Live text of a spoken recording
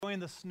enjoying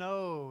the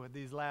snow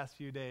these last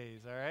few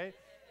days, all right?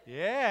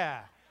 Yeah.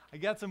 I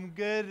got some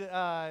good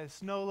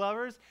snow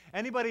lovers.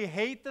 Anybody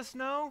hate the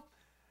snow?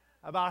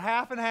 About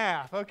half and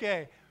half.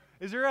 Okay.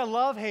 Is there a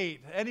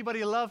love-hate?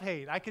 Anybody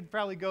love-hate? I could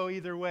probably go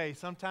either way.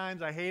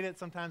 Sometimes I hate it.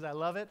 Sometimes I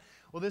love it.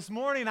 Well, this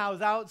morning I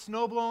was out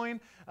snowblowing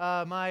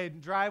my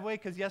driveway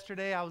because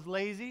yesterday I was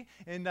lazy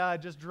and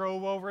just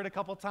drove over it a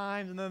couple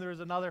times, and then there was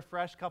another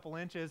fresh couple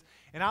inches.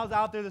 And I was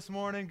out there this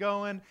morning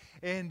going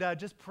and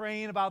just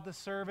praying about the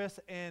service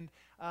and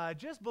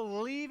just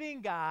believing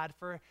God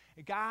for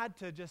God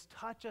to just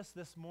touch us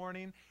this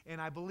morning.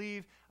 And I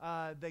believe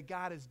that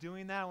God is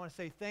doing that. I want to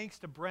say thanks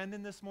to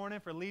Brendan this morning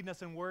for leading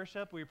us in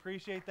worship. We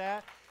appreciate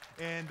that.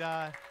 And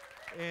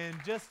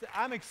just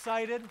I'm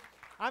excited.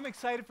 I'm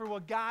excited for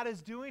what God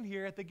is doing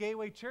here at the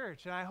Gateway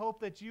Church, and I hope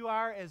that you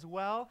are as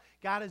well.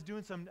 God is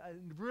doing some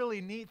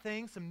really neat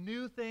things, some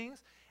new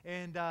things,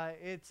 and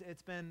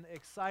it's been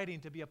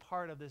exciting to be a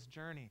part of this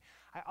journey.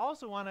 I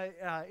also want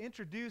to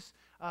introduce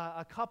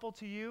a couple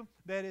to you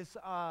that is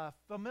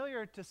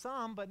familiar to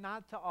some, but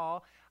not to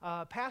all.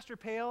 Pastor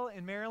Pale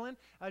in Maryland.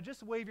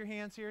 Just wave your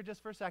hands here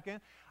just for a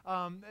second.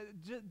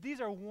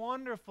 These are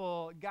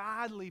wonderful,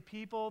 godly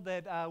people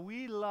that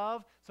we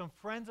love, some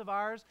friends of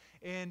ours,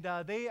 and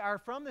they are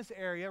from this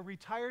area,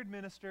 retired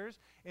ministers,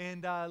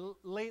 and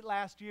late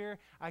last year,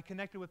 I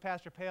connected with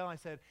Pastor Pale, and I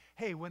said,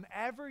 hey,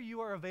 whenever you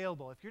are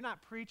available, if you're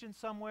not preaching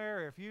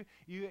somewhere, or if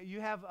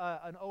you have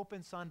an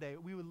open Sunday,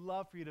 we would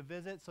love for you to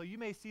visit. So you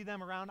may see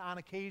them around on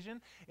occasion,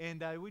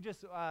 and we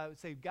just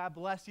say, God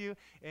bless you.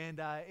 And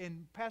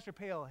Pastor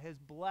Pale has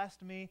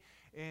blessed me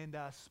and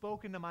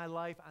spoken to my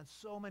life on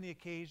so many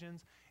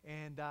occasions,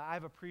 and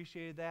I've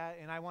appreciated that,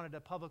 and I wanted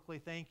to publicly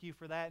thank you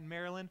for that. In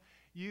Maryland,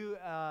 you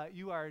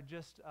are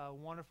just a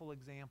wonderful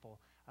example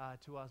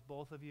to us,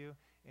 both of you,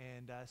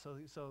 and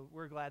so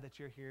we're glad that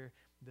you're here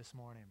this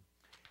morning.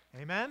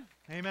 Amen?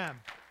 Amen.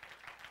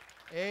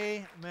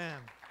 Amen.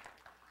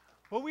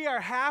 Well, we are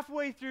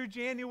halfway through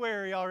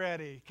January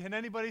already. Can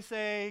anybody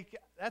say,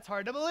 that's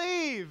hard to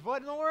believe?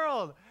 What in the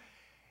world?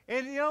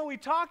 And, we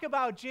talk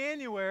about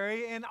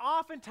January, and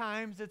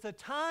oftentimes it's a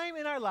time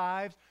in our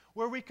lives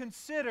where we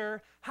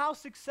consider how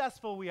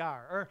successful we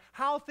are or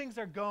how things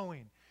are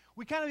going.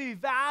 We kind of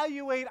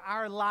evaluate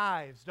our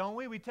lives, don't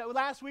we?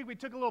 Last week we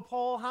took a little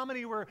poll. How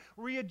many were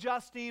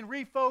readjusting,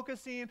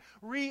 refocusing,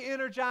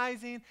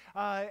 re-energizing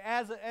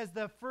as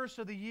the first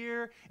of the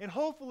year? And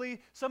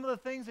hopefully some of the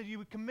things that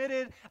you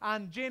committed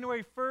on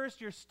January 1st,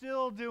 you're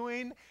still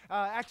doing,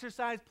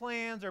 exercise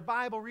plans or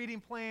Bible reading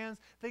plans,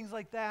 things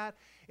like that.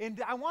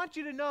 And I want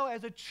you to know,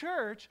 as a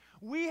church,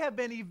 we have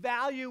been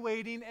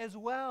evaluating as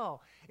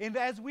well. And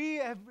as we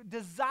have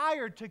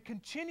desired to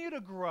continue to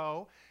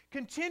grow,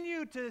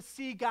 continue to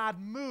see God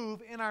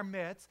move in our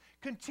midst,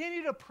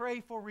 continue to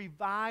pray for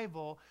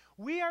revival,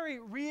 we are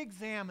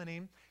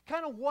re-examining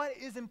kind of what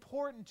is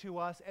important to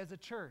us as a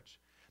church.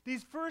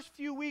 These first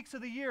few weeks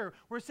of the year,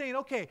 we're saying,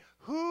 okay,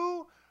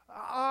 who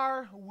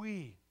are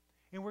we?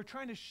 And we're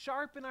trying to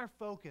sharpen our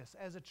focus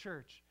as a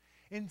church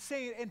and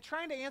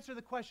trying to answer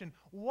the question,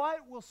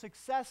 what will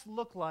success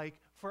look like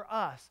for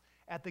us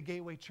at the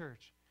Gateway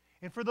Church?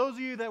 And for those of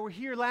you that were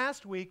here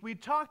last week, we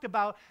talked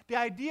about the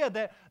idea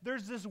that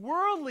there's this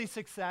worldly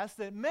success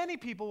that many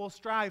people will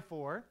strive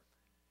for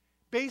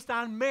based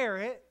on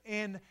merit,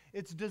 and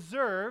it's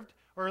deserved,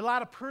 or a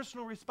lot of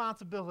personal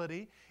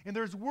responsibility. And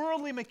there's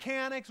worldly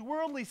mechanics,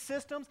 worldly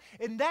systems,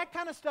 and that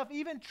kind of stuff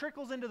even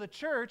trickles into the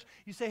church.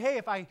 You say, hey,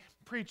 if I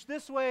preach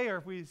this way, or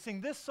if we sing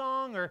this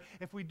song, or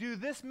if we do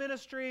this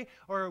ministry,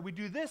 or we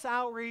do this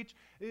outreach,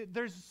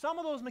 there's some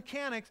of those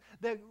mechanics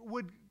that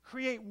would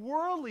create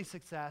worldly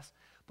success.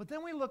 But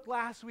then we looked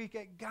last week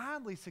at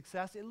godly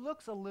success. It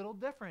looks a little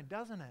different,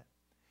 doesn't it?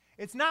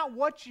 It's not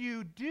what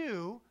you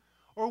do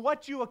or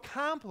what you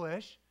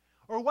accomplish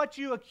or what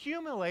you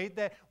accumulate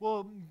that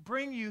will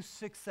bring you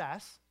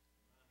success.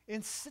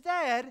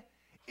 Instead,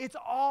 it's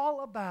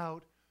all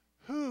about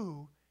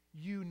who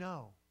you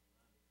know.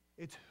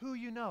 It's who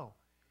you know.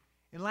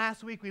 And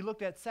last week we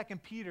looked at 2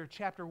 Peter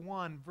chapter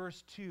 1,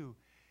 verse 2.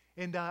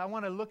 And I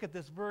want to look at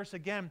this verse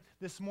again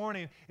this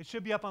morning. It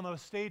should be up on the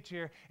stage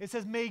here. It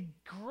says, may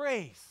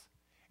grace.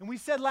 And we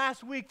said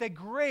last week that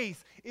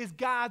grace is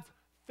God's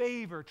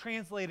favor,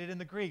 translated in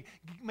the Greek.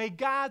 May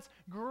God's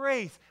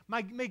grace,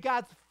 may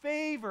God's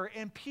favor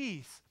and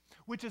peace,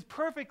 which is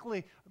perfect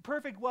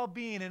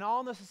well-being and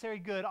all necessary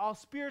good, all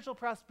spiritual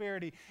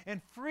prosperity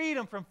and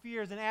freedom from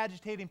fears and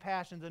agitating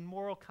passions and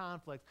moral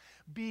conflicts,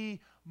 be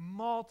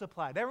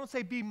multiplied. Everyone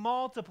say, be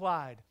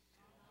multiplied.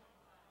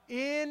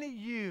 In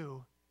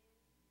you,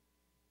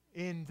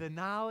 in the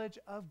knowledge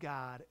of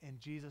God and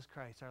Jesus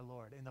Christ our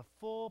Lord, in the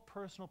full,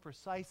 personal,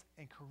 precise,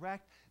 and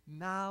correct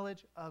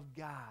knowledge of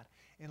God.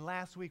 And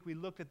last week we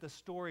looked at the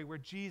story where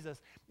Jesus,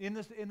 in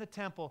the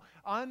temple,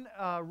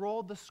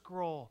 unrolled the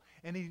scroll,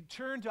 and he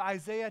turned to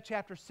Isaiah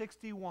chapter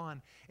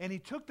 61, and he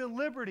took the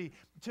liberty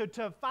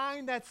to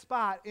find that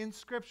spot in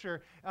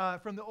Scripture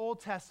from the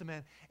Old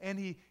Testament, and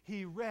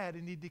he read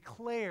and he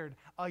declared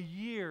a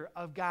year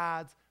of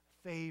God's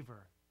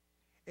favor.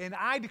 And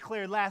I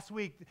declared last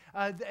week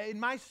in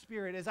my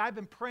spirit, as I've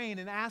been praying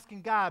and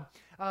asking God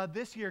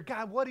this year,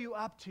 God, what are you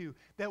up to?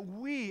 That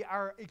we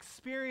are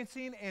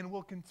experiencing and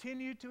will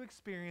continue to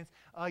experience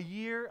a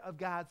year of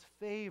God's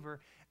favor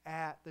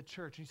at the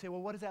church. And you say,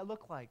 well, what does that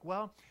look like?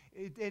 Well,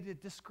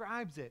 it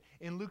describes it.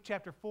 In Luke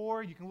chapter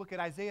 4, you can look at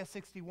Isaiah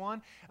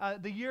 61.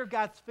 The year of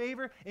God's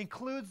favor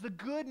includes the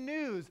good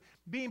news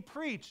being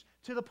preached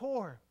to the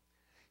poor.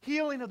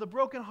 Healing of the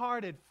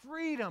brokenhearted,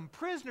 freedom,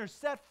 prisoners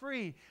set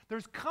free.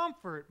 There's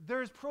comfort,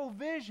 there's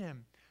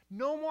provision.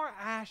 No more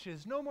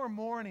ashes, no more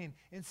mourning.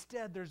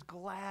 Instead, there's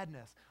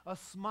gladness, a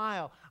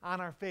smile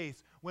on our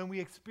face when we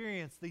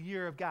experience the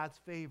year of God's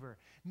favor.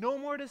 No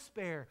more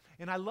despair.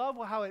 And I love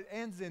how it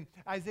ends in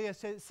Isaiah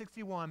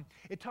 61.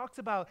 It talks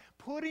about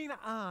putting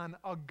on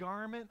a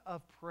garment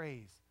of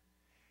praise.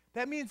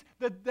 That means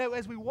that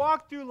as we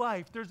walk through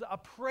life, there's a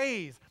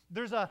praise.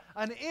 There's an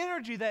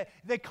energy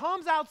that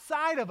comes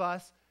outside of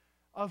us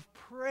of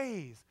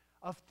praise,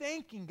 of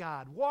thanking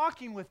God,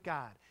 walking with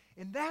God.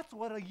 And that's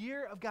what a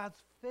year of God's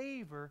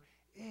favor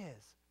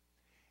is.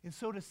 And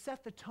so to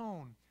set the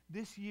tone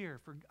this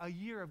year for a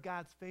year of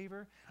God's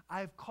favor,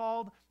 I've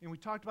called, and we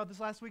talked about this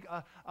last week,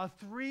 a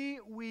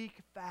 3-week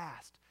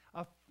fast,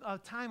 a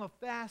time of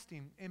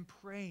fasting and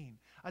praying,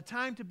 a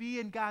time to be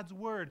in God's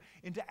Word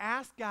and to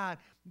ask God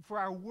for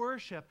our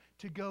worship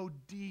to go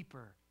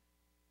deeper.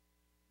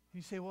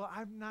 You say, well,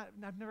 I've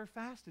never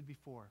fasted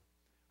before.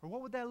 Or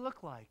what would that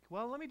look like?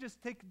 Well, let me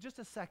just take just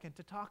a second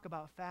to talk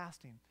about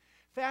fasting.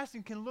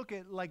 Fasting can look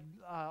at like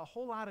a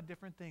whole lot of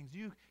different things.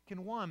 You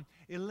can, one,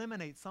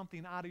 eliminate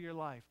something out of your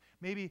life.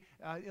 Maybe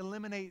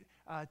eliminate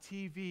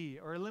TV,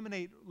 or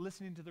eliminate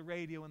listening to the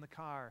radio in the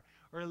car,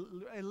 or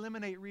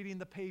eliminate reading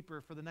the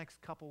paper for the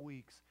next couple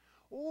weeks.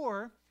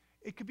 Or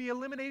it could be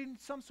eliminating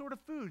some sort of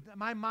food.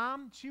 My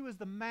mom, she was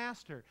the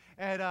master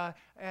at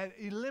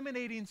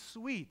eliminating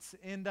sweets.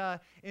 And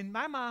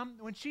my mom,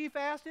 when she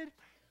fasted,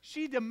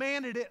 she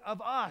demanded it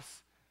of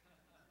us.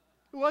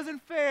 It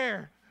wasn't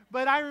fair.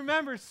 But I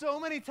remember so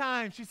many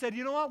times she said,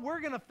 you know what,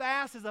 we're going to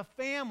fast as a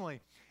family.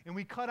 And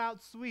we cut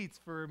out sweets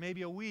for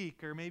maybe a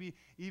week or maybe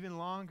even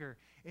longer.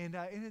 And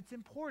it's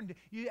important.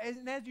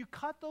 And as you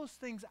cut those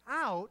things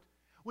out,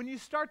 when you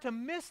start to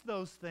miss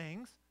those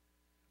things,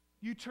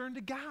 you turn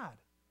to God.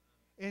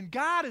 And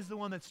God is the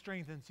one that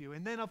strengthens you.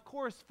 And then, of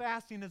course,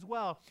 fasting as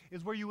well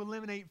is where you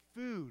eliminate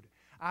food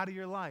out of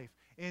your life.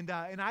 And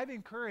I've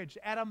encouraged,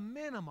 at a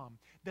minimum,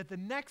 that the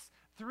next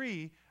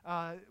 3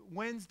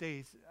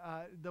 Wednesdays,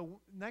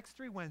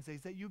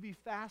 that you be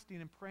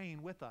fasting and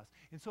praying with us.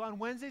 And so on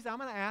Wednesdays, I'm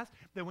going to ask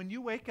that when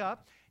you wake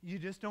up, you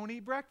just don't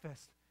eat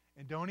breakfast.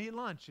 And don't eat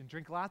lunch, and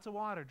drink lots of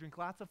water, drink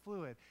lots of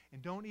fluid,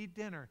 and don't eat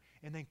dinner.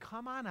 And then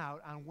come on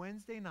out on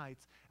Wednesday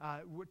nights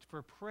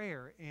for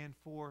prayer and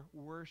for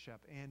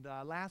worship. And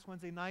last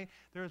Wednesday night,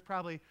 there was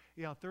probably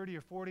 30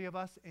 or 40 of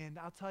us. And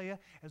I'll tell you,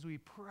 as we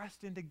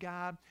pressed into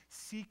God,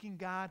 seeking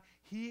God,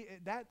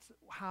 that's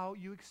how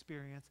you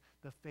experience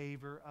the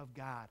favor of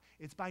God.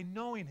 It's by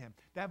knowing Him.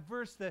 That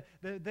verse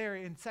there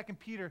in 2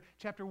 Peter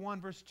chapter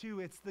 1, verse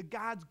 2, it's the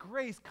God's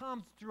grace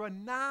comes through a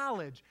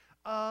knowledge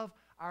of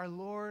our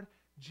Lord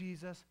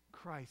Jesus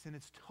Christ. And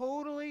it's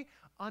totally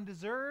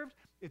undeserved,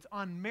 it's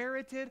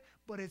unmerited,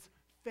 but it's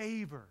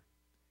favor.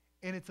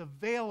 And it's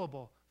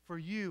available for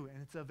you,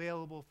 and it's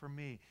available for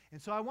me.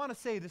 And so I want to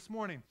say this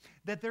morning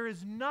that there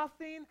is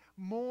nothing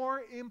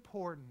more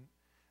important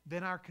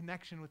than our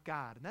connection with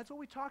God. And that's what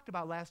we talked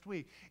about last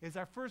week. Is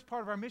our first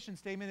part of our mission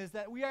statement is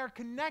that we are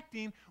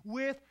connecting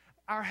with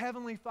our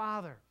Heavenly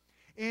Father.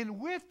 And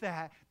with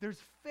that,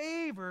 there's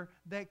favor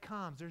that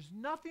comes. There's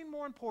nothing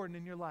more important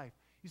in your life.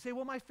 You say,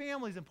 well, my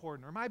family's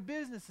important, or my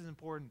business is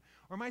important,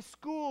 or my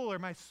school, or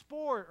my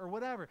sport, or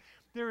whatever.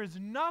 There is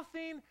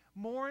nothing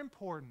more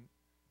important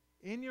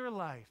in your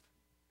life,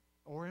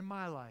 or in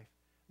my life,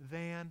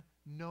 than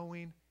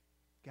knowing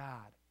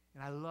God.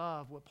 And I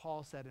love what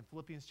Paul said in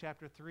Philippians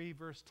chapter 3,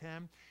 verse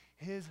 10.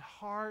 His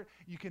heart,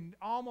 you can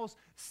almost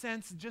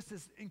sense just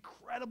this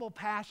incredible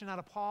passion out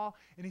of Paul.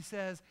 And he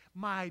says,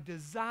 my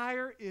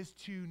desire is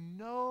to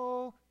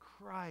know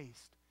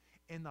Christ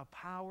in the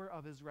power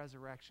of His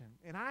resurrection.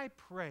 And I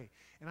pray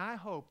and I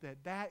hope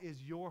that that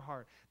is your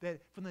heart,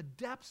 that from the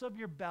depths of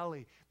your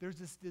belly, there's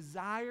this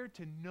desire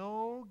to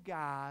know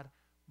God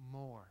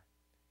more.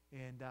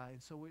 And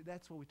so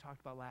that's what we talked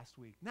about last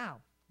week. Now,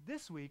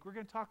 this week, we're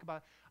going to talk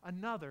about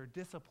another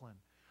discipline,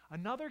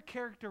 another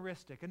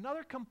characteristic,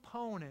 another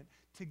component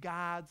to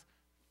God's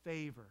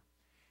favor.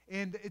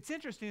 And it's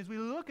interesting, as we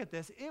look at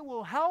this, it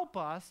will help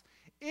us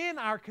in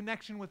our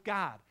connection with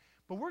God.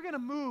 But we're going to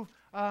move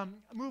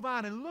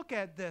on and look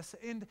at this.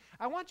 And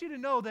I want you to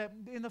know that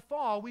in the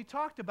fall, we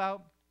talked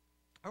about,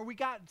 or we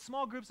got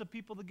small groups of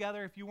people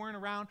together, if you weren't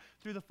around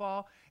through the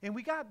fall, and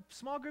we got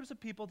small groups of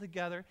people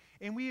together,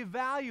 and we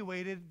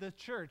evaluated the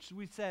church.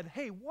 We said,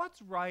 hey, what's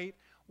right?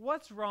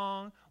 What's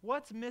wrong?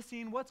 What's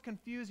missing? What's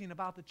confusing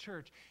about the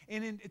church?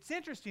 And it's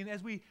interesting,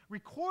 as we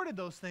recorded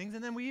those things,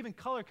 and then we even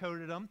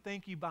color-coded them.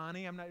 Thank you,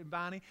 Bonnie.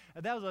 Bonnie.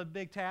 That was a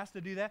big task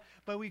to do that.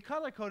 But we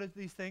color-coded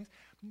these things.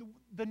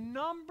 The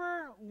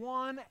number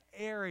one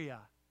area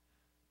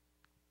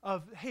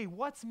hey,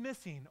 what's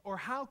missing or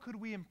how could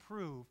we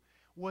improve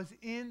was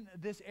in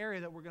this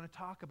area that we're going to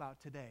talk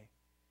about today.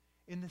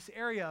 In this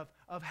area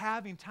of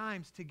having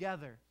times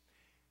together,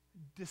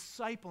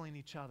 discipling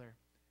each other,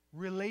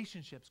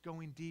 relationships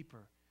going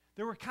deeper.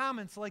 There were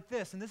comments like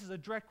this, and this is a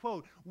direct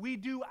quote: "We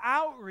do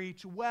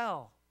outreach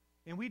well,"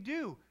 and we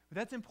do.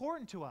 That's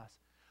important to us.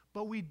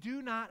 "But we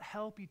do not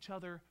help each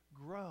other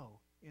grow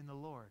in the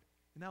Lord."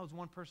 And that was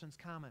one person's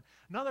comment.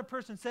 Another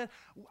person said,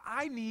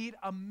 "I need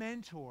a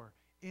mentor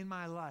in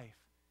my life."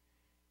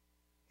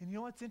 And you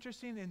know what's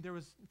interesting? And there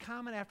was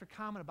comment after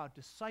comment about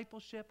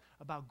discipleship,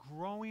 about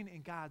growing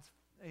in God's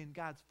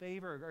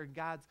favor or in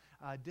God's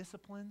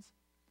disciplines.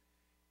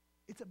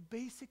 It's a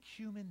basic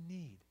human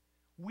need.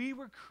 We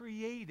were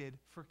created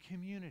for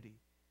community.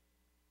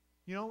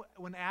 You know,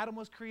 when Adam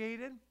was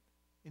created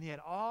and he had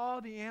all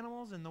the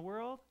animals in the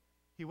world,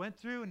 he went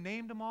through and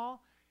named them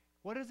all.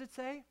 What does it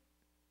say?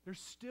 There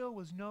still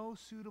was no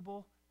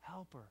suitable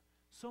helper,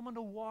 someone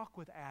to walk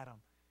with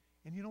Adam.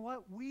 And you know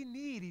what? We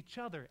need each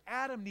other.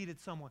 Adam needed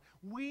someone.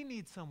 We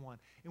need someone.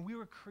 And we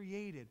were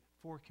created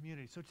for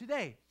community. So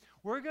today,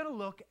 we're going to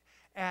look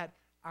at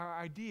our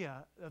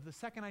idea of the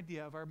second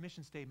idea of our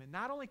mission statement,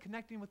 not only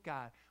connecting with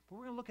God, but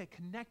we're going to look at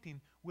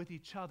connecting with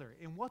each other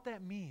and what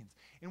that means.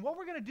 And what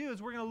we're going to do is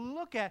we're going to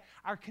look at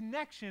our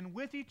connection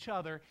with each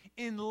other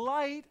in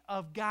light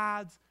of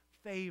God's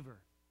favor.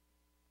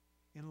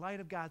 In light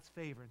of God's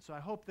favor. And so I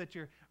hope that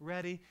you're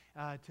ready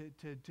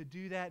to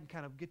do that and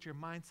kind of get your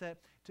mindset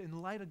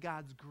in light of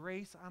God's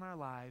grace on our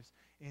lives.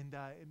 And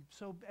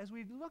so as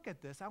we look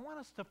at this, I want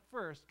us to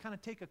first kind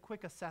of take a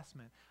quick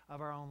assessment of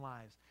our own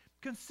lives.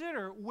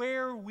 Consider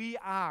where we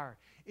are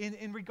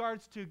in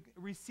regards to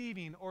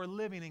receiving or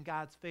living in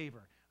God's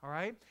favor. All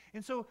right?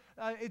 And so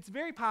it's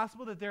very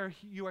possible that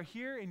you are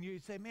here and you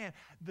say, man,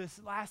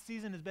 this last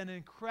season has been an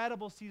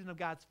incredible season of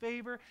God's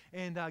favor,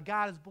 and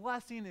God is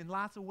blessing in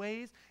lots of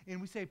ways, and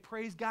we say,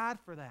 praise God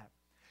for that.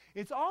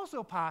 It's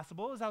also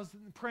possible, as I was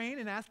praying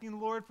and asking the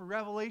Lord for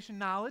revelation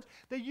knowledge,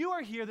 that you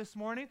are here this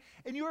morning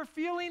and you are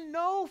feeling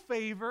no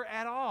favor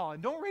at all.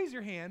 And don't raise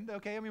your hand,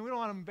 okay? I mean, we don't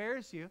want to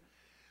embarrass you.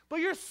 But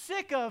you're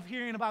sick of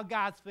hearing about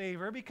God's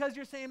favor because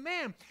you're saying,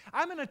 man,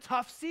 I'm in a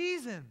tough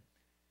season.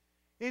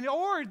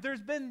 Or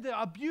there's been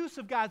the abuse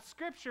of God's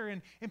scripture,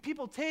 and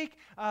people take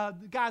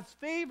God's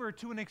favor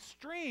to an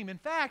extreme. In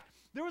fact,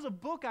 there was a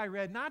book I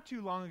read not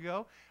too long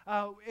ago,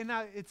 and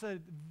it's a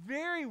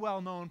very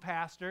well-known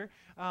pastor.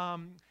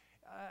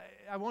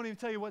 I won't even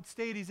tell you what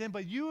state he's in,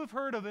 but you have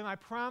heard of him, I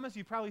promise.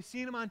 You've probably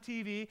seen him on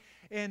TV.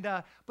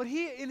 But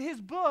in his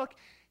book,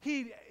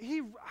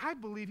 I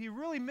believe he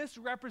really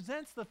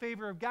misrepresents the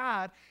favor of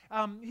God.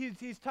 He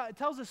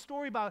tells a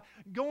story about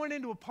going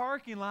into a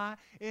parking lot,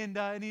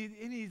 and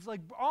he's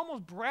like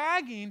almost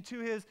bragging to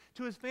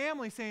his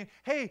family, saying,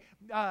 "Hey,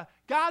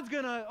 God's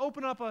gonna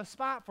open up a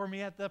spot for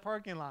me at the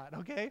parking lot,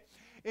 okay?"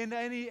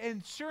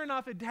 And sure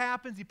enough, it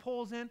happens. He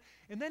pulls in,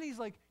 and then he's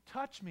like,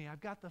 "Touch me.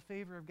 I've got the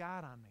favor of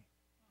God on me."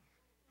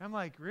 I'm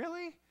like,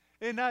 really?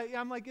 And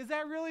I'm like, is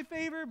that really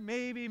favor?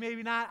 Maybe,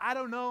 maybe not. I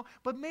don't know.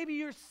 But maybe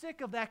you're sick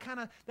of that kind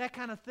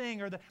of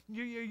thing, or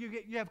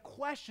you have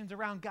questions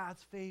around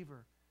God's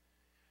favor.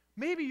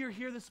 Maybe you're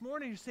here this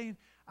morning. You're saying,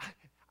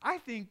 I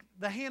think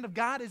the hand of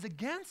God is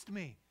against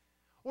me.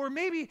 Or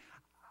maybe,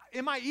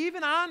 am I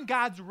even on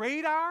God's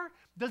radar?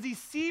 Does He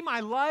see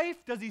my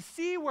life? Does He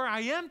see where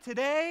I am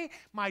today?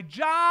 My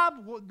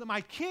job,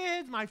 my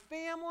kids, my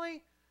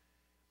family?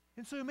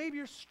 And so maybe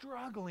you're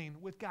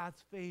struggling with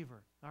God's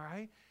favor, all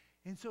right?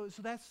 And so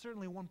that's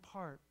certainly one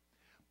part.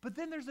 But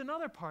then there's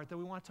another part that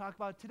we want to talk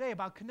about today,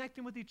 about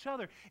connecting with each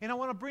other. And I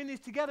want to bring these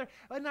together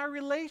in our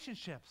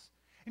relationships.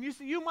 And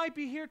you might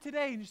be here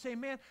today and you say,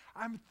 man,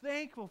 I'm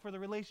thankful for the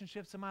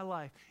relationships in my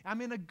life.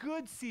 I'm in a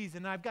good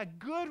season. I've got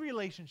good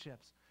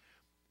relationships.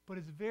 But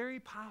it's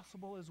very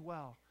possible as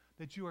well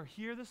that you are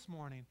here this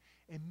morning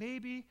and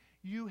maybe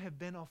you have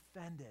been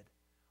offended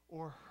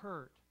or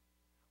hurt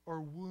or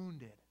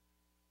wounded.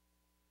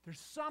 There's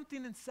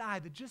something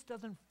inside that just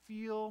doesn't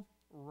feel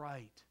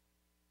right.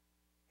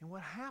 And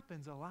what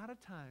happens a lot of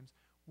times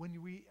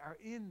when we are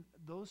in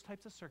those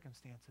types of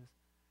circumstances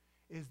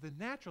is the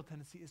natural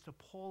tendency is to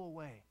pull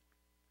away.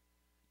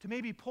 To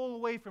maybe pull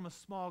away from a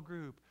small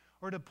group,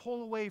 or to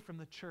pull away from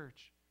the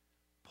church,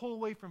 pull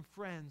away from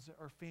friends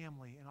or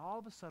family, and all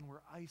of a sudden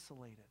we're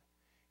isolated.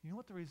 You know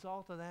what the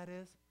result of that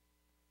is?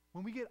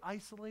 When we get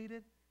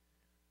isolated,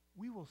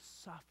 we will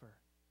suffer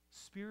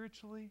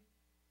spiritually,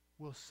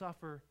 we'll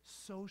suffer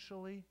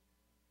socially,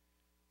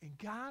 and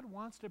God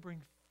wants to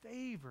bring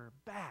favor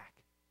back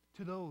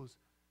to those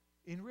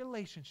in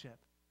relationship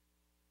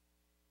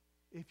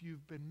if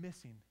you've been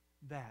missing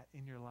that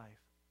in your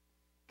life.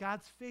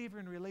 God's favor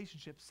in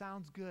relationship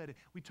sounds good.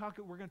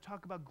 We're going to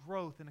talk about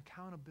growth and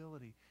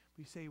accountability.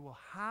 We say, well,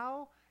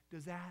 how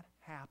does that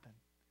happen?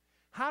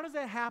 How does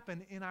that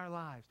happen in our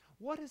lives?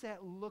 What does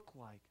that look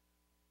like?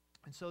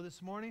 And so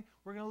this morning,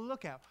 we're going to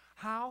look at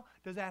how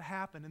does that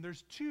happen. And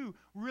there's two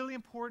really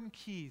important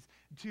keys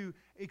to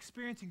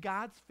experiencing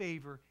God's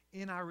favor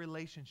in our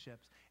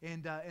relationships.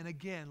 And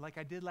again, like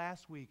I did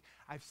last week,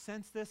 I've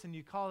sensed this, and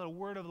you call it a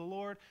word of the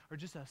Lord or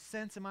just a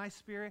sense in my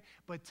spirit.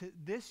 But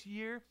this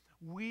year,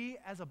 we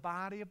as a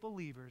body of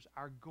believers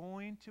are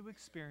going to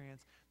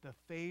experience the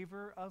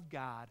favor of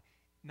God,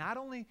 not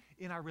only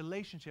in our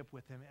relationship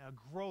with Him, a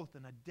growth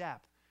and a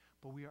depth,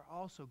 but we are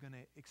also going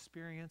to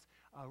experience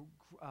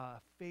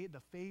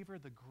the favor,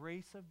 the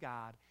grace of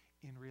God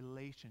in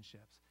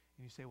relationships.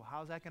 And you say, well,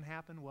 how's that going to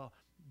happen? Well,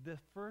 the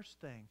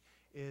first thing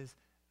is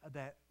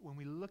that when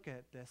we look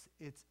at this,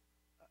 it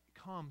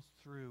comes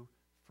through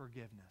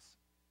forgiveness.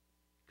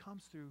 It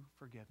comes through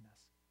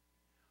forgiveness.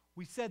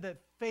 We said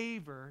that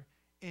favor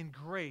and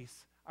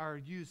grace are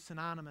used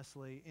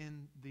synonymously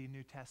in the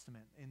New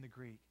Testament, in the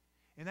Greek.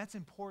 And that's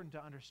important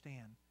to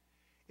understand.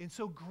 And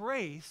so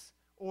grace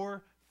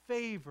or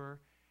favor,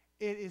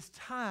 it is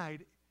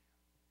tied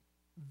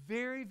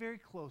very, very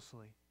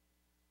closely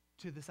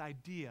to this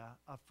idea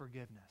of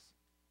forgiveness.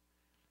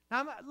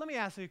 Now, let me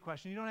ask you a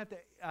question. You don't have to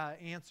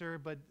answer,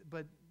 but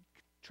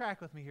track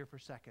with me here for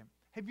a second.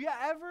 Have you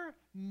ever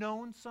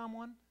known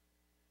someone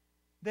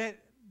that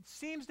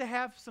seems to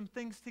have some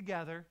things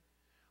together,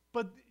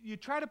 but you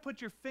try to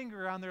put your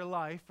finger on their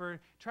life or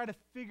try to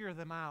figure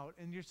them out,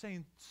 and you're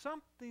saying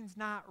something's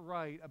not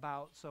right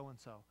about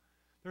so-and-so?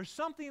 There's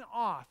something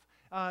off.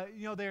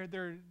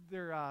 They're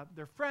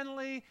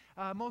friendly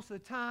most of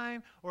the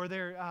time, or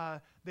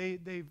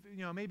they've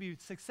maybe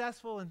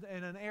successful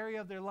in an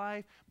area of their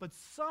life, but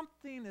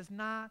something is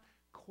not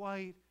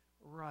quite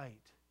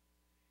right.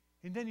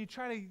 And then you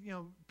try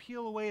to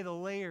peel away the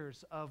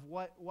layers of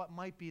what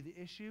might be the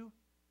issue,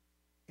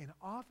 and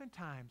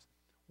oftentimes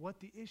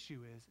what the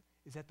issue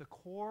is at the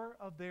core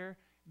of their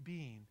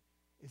being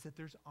is that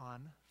there's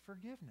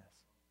unforgiveness.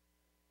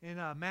 And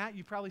Matt,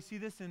 you probably see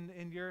this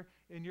in your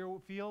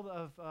field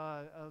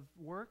of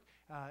work,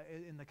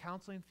 in the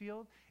counseling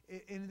field.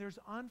 And there's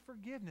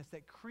unforgiveness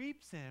that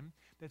creeps in,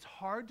 that's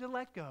hard to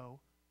let go.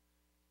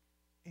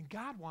 And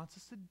God wants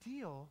us to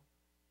deal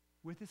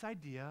with this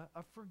idea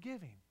of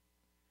forgiving.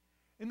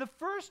 And the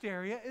first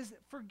area is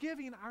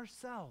forgiving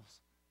ourselves.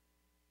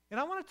 And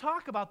I want to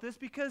talk about this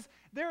because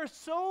there are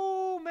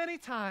so many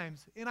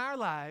times in our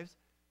lives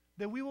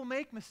that we will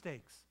make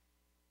mistakes.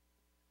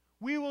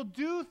 We will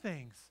do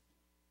things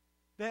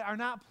that are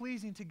not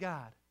pleasing to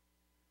God.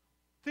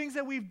 Things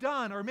that we've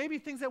done, or maybe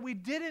things that we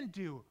didn't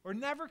do or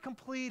never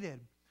completed.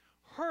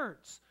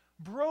 Hurts,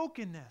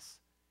 brokenness.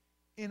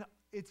 And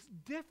it's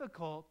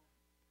difficult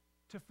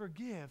to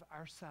forgive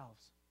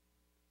ourselves.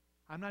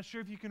 I'm not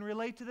sure if you can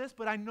relate to this,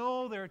 but I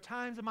know there are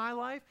times in my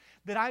life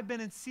that I've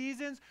been in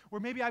seasons where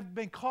maybe I've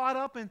been caught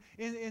up in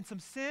some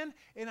sin,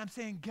 and I'm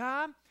saying,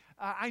 God,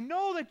 I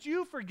know that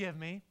you forgive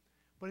me,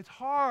 but it's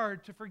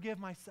hard to forgive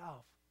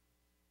myself.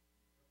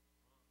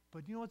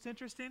 But you know what's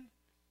interesting?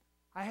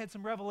 I had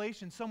some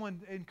revelation.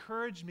 Someone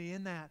encouraged me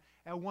in that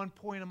at one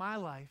point in my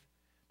life.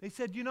 They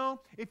said,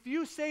 if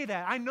you say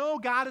that, I know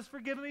God has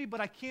forgiven me,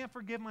 but I can't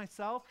forgive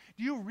myself.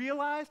 Do you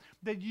realize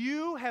that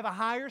you have a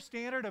higher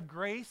standard of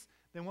grace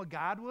than what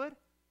God would?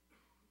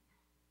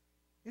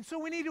 And so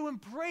we need to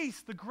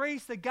embrace the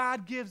grace that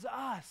God gives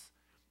us,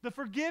 the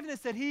forgiveness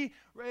that He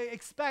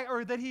expects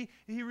or that He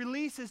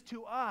releases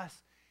to us.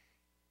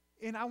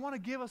 And I want to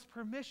give us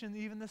permission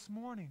even this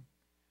morning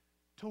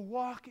to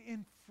walk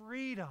in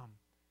freedom,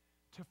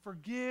 to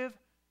forgive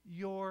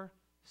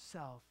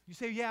yourself. You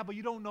say, yeah, but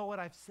you don't know what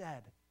I've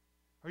said,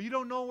 or you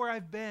don't know where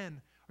I've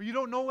been, or you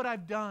don't know what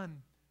I've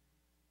done.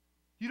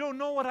 You don't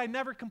know what I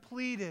never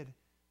completed.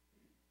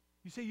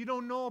 You say you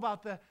don't know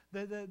about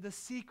the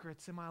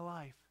secrets in my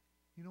life.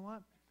 You know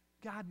what?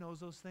 God knows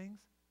those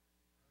things.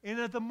 And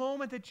at the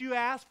moment that you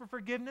ask for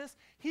forgiveness,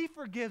 He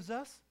forgives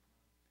us.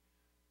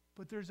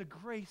 But there's a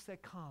grace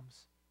that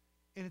comes,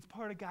 and it's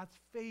part of God's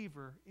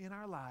favor in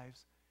our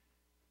lives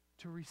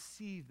to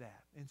receive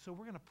that. And so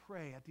we're going to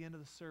pray at the end of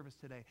the service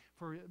today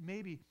for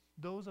maybe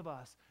those of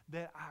us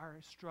that are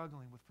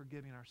struggling with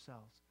forgiving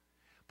ourselves.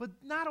 But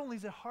not only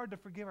is it hard to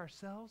forgive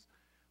ourselves,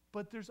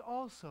 but there's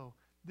also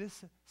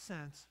this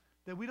sense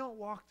that we don't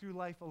walk through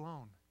life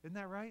alone. Isn't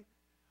that right?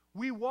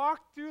 We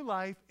walk through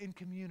life in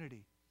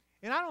community.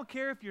 And I don't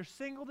care if you're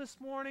single this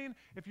morning,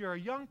 if you're a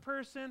young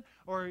person,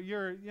 or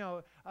you're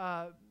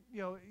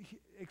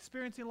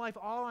experiencing life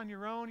all on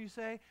your own, you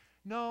say,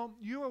 no,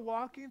 you are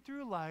walking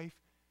through life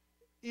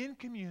in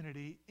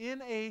community,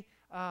 in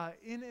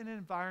an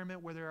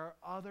environment where there are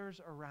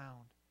others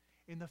around.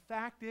 And the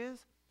fact is,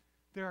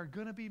 there are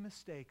going to be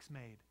mistakes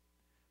made.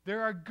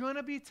 There are going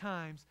to be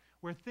times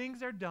where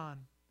things are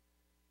done,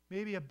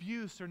 maybe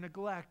abuse or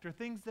neglect, or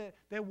things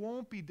that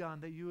won't be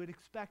done that you would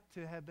expect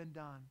to have been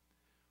done.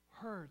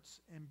 Hurts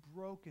and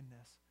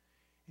brokenness.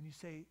 And you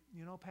say,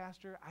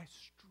 Pastor, I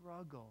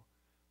struggle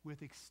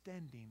with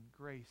extending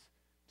grace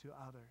to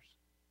others,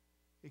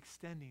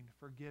 extending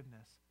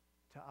forgiveness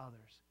to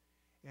others.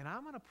 And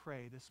I'm going to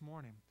pray this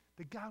morning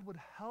that God would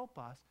help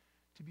us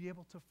to be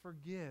able to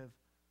forgive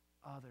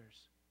others.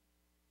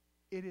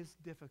 It is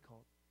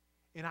difficult.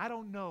 And I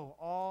don't know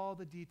all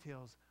the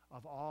details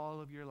of all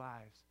of your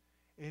lives.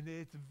 And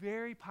it's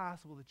very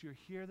possible that you're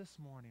here this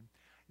morning,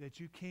 that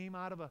you came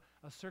out of a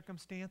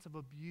circumstance of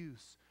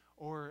abuse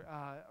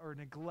or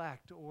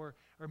neglect, or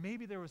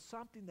maybe there was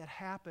something that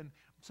happened,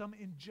 some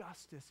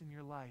injustice in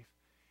your life,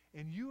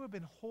 and you have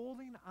been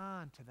holding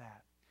on to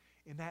that.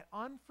 And that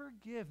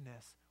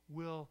unforgiveness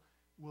will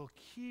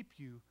keep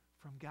you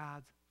from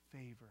God's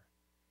favor.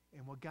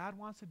 And what God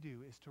wants to do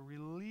is to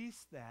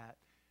release that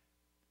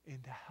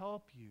and to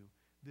help you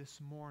this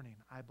morning.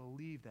 I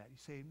believe that. You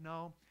say,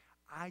 no,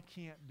 I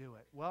can't do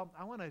it. Well,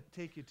 I want to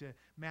take you to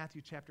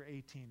Matthew chapter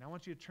 18. I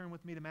want you to turn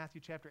with me to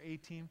Matthew chapter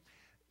 18.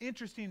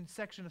 Interesting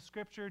section of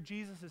Scripture.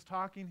 Jesus is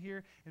talking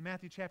here in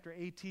Matthew chapter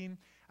 18.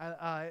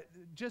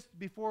 Just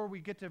before we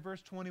get to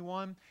verse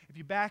 21, if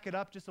you back it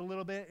up just a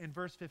little bit in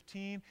verse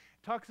 15, it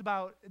talks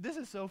about, this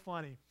is so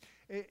funny.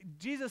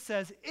 Jesus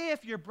says,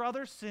 if your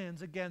brother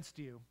sins against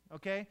you,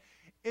 okay?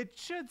 It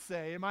should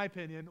say, in my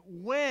opinion,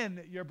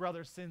 when your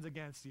brother sins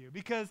against you.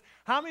 Because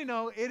how many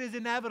know it is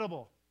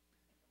inevitable?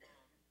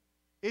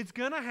 It's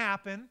going to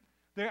happen.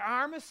 There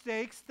are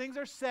mistakes. Things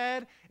are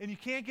said, and you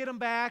can't get them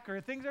back, or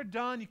things are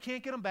done, you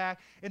can't get them back.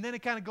 And then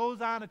it kind of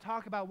goes on to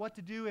talk about what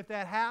to do if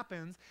that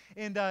happens.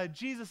 And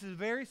Jesus is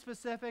very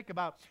specific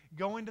about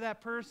going to that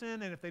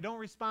person, and if they don't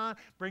respond,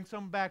 bring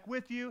someone back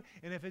with you.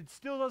 And if it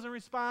still doesn't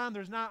respond,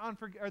 there's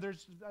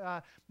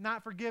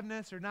not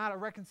forgiveness or not a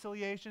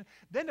reconciliation,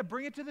 then to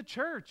bring it to the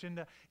church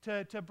and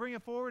to bring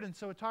it forward. And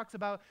so it talks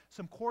about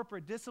some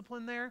corporate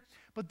discipline there.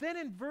 But then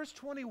in verse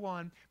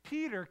 21,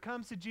 Peter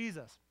comes to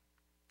Jesus.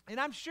 And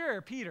I'm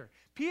sure Peter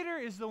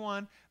is the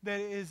one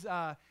that is,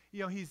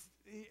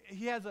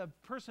 he has a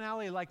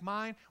personality like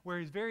mine where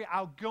he's very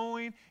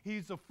outgoing.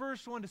 He's the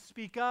first one to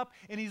speak up.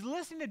 And he's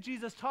listening to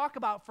Jesus talk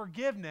about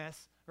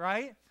forgiveness,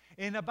 right?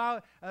 And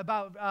about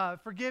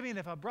forgiving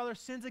if a brother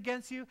sins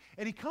against you.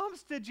 And he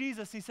comes to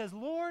Jesus. He says,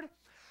 Lord,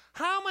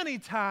 how many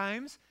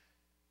times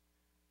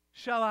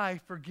shall I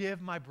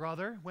forgive my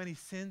brother when he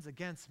sins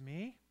against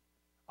me?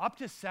 Up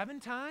to 7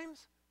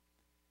 times?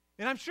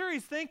 And I'm sure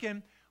he's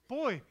thinking,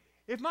 boy,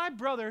 if my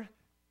brother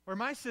or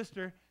my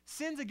sister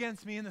sins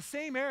against me in the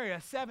same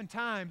area 7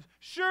 times,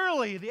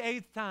 surely the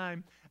 8th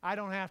time I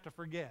don't have to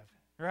forgive,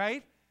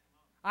 right?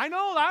 I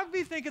know I would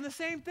be thinking the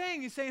same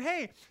thing. He's saying,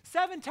 hey,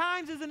 7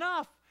 times is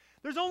enough.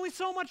 There's only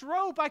so much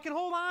rope I can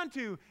hold on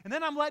to, and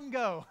then I'm letting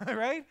go,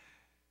 right?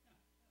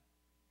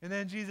 And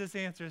then Jesus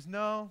answers,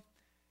 no.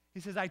 He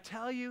says, I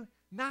tell you,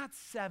 not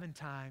 7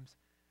 times,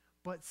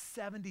 but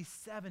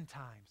 77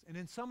 times. And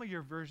in some of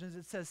your versions,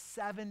 it says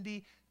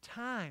 70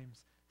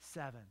 times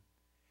 7.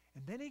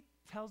 And then he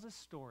tells a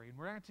story, and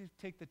we're not going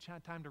to take the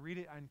time to read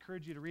it. I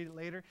encourage you to read it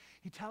later.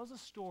 He tells a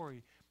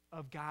story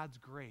of God's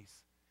grace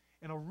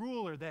and a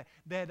ruler that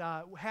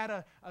had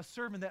a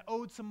servant that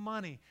owed some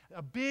money,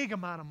 a big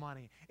amount of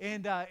money.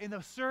 And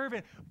the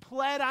servant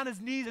pled on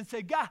his knees and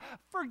said, God,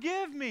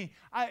 forgive me.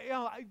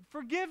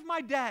 Forgive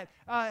my debt.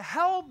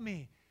 Help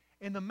me.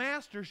 And the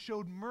master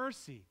showed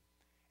mercy.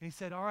 And he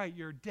said, all right,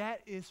 your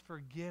debt is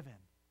forgiven.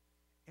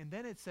 And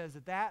then it says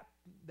that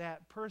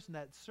person,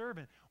 that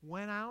servant,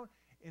 went out,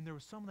 and there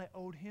was someone that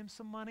owed him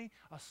some money,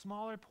 a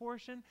smaller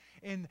portion.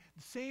 And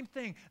the same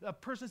thing, a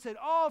person said,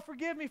 oh,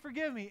 forgive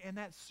me. And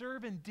that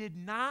servant did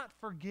not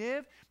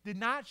forgive, did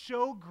not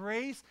show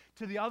grace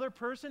to the other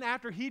person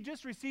after he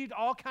just received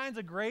all kinds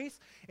of grace.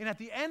 And at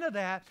the end of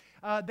that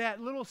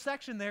little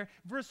section there,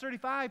 verse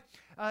 35,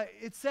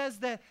 it says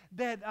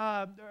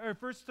or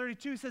verse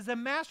 32 says, the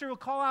master will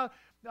call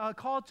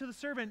to the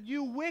servant,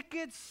 you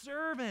wicked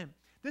servant.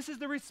 This is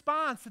the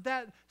response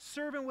that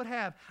servant would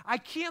have. I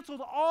canceled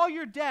all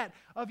your debt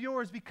of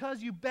yours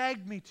because you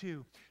begged me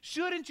to.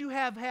 Shouldn't you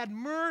have had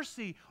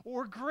mercy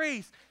or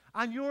grace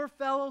on your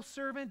fellow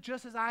servant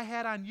just as I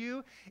had on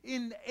you?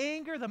 In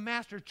anger, the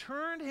master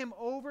turned him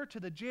over to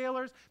the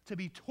jailers to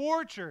be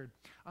tortured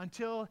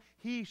until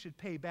he should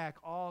pay back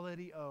all that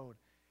he owed.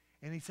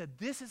 And he said,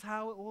 this is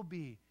how it will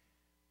be.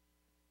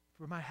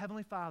 For my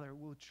heavenly Father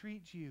will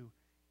treat you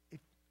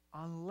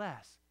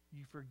unless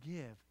you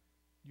forgive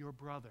your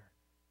brother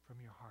from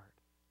your heart.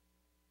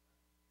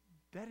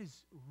 That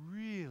is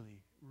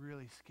really,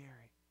 really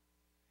scary.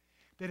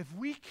 That if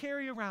we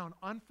carry around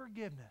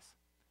unforgiveness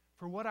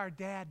for what our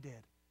dad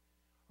did,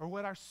 or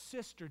what our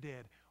sister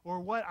did, or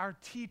what our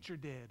teacher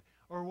did,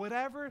 or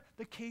whatever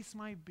the case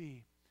might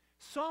be,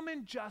 some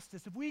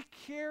injustice, if we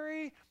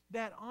carry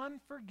that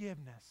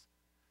unforgiveness,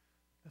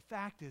 the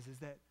fact is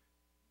that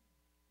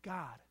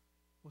God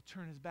will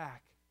turn his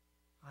back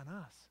on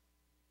us.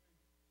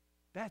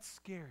 That's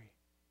scary.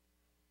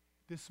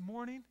 This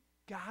morning,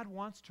 God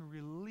wants to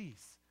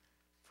release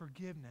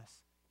forgiveness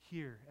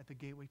here at the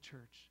Gateway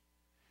Church.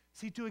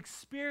 See, to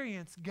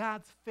experience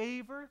God's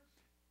favor,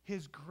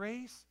 his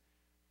grace,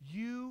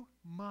 you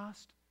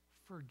must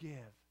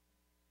forgive.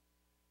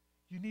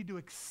 You need to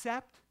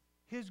accept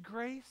his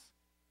grace,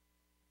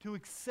 to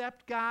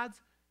accept God's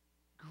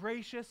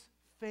gracious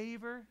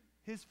favor,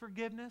 his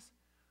forgiveness,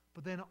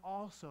 but then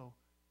also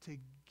to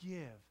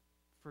give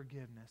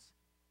forgiveness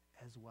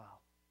as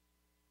well.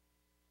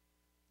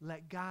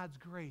 Let God's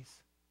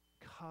grace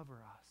cover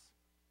us.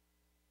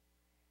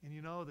 And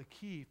you know, the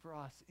key for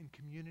us in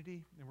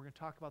community, and we're going to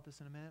talk about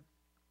this in a minute,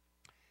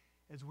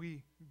 as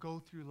we go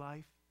through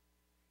life,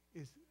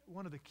 is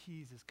one of the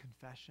keys is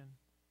confession.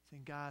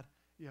 Saying, God,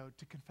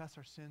 to confess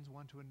our sins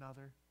one to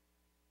another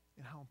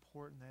and how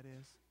important that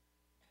is.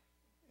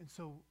 And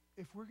so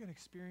if we're going to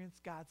experience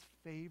God's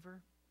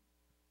favor,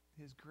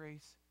 his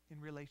grace in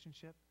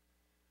relationship,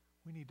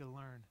 we need to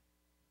learn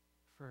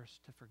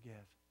first to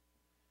forgive.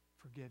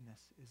 Forgiveness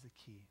is the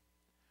key.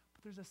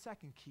 But there's a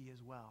second key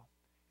as well.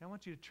 And I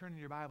want you to turn in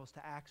your Bibles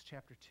to Acts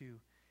chapter 2.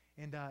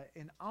 And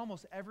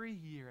almost every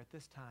year at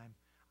this time,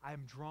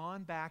 I'm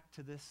drawn back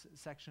to this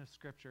section of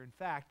Scripture. In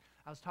fact,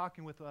 I was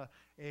talking with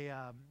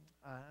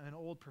an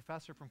old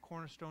professor from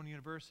Cornerstone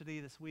University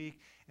this week,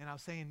 and I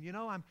was saying,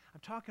 I'm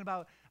talking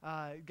about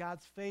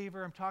God's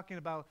favor. I'm talking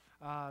about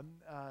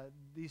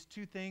these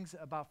two things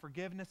about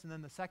forgiveness, and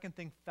then the second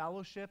thing,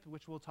 fellowship,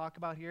 which we'll talk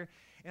about here.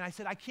 And I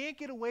said, I can't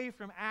get away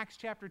from Acts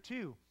chapter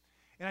 2.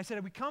 And I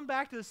said, we come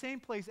back to the same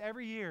place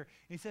every year. And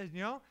he says,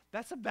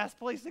 that's the best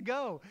place to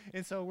go.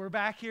 And so we're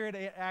back here at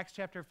Acts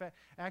chapter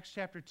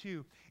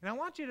 2. And I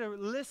want you to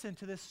listen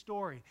to this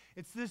story.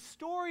 It's this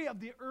story of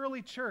the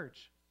early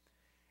church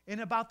and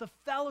about the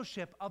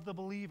fellowship of the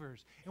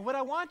believers. And what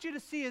I want you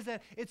to see is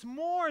that it's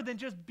more than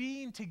just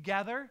being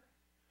together,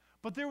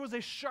 but there was a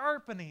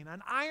sharpening,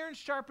 an iron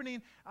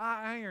sharpening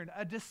iron,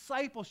 a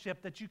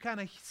discipleship that you kind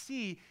of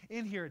see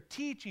in here,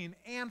 teaching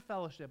and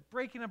fellowship,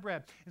 breaking of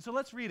bread. And so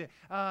let's read it.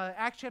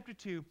 Acts chapter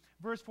 2,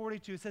 verse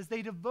 42, it says,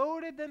 they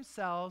devoted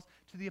themselves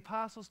to the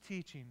apostles'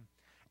 teaching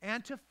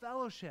and to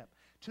fellowship,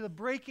 to the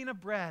breaking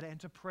of bread and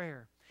to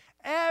prayer.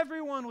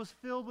 Everyone was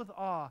filled with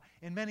awe,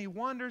 and many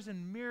wonders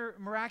and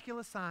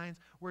miraculous signs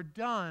were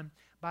done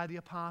by the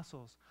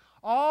apostles.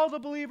 All the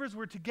believers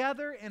were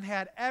together and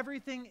had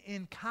everything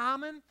in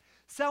common.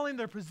 Selling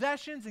their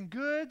possessions and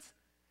goods,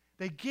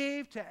 they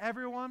gave to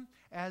everyone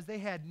as they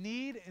had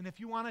need. And if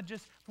you want to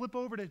just flip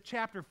over to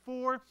chapter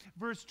 4,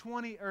 verse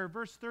 20 or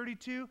verse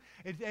 32,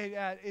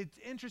 it's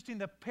interesting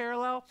the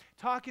parallel,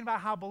 talking about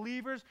how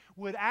believers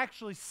would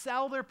actually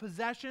sell their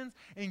possessions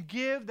and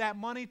give that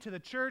money to the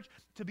church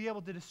to be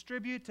able to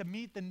distribute to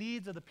meet the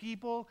needs of the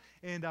people.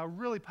 And a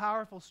really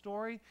powerful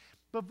story.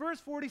 But verse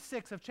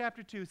 46 of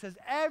chapter 2 says,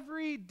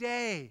 every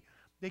day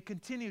they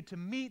continued to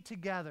meet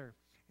together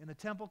in the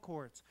temple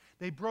courts.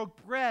 They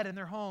broke bread in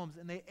their homes,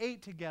 and they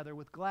ate together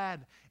with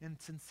glad and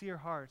sincere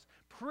hearts,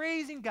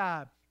 praising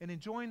God and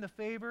enjoying the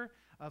favor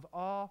of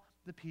all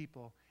the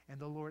people. And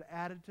the Lord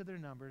added to their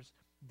numbers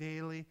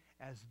daily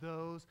as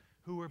those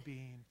who were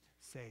being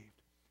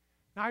saved.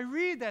 Now I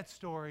read that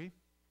story,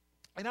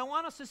 and I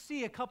want us to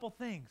see a couple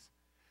things.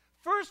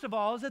 First of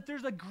all is that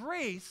there's a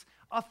grace,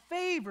 a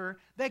favor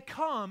that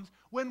comes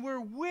when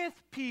we're with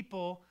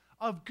people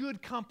of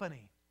good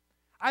company.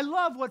 I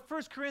love what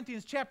 1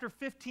 Corinthians chapter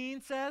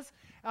 15 says.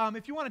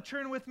 If you want to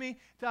turn with me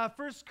to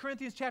 1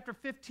 Corinthians chapter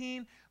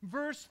 15,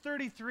 verse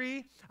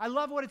 33. I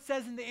love what it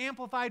says in the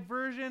Amplified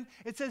Version.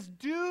 It says,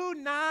 do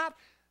not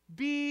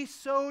be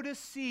so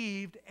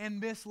deceived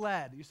and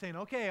misled. You're saying,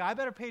 okay, I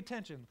better pay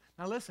attention.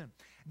 Now listen.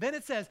 Then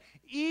it says,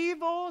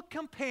 evil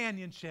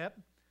companionship,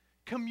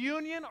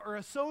 communion or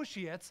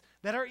associates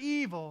that are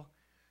evil,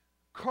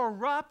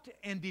 corrupt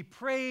and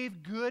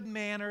deprave good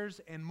manners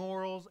and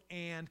morals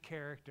and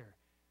character.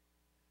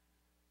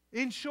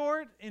 In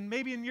short, and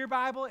maybe in your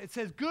Bible, it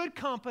says good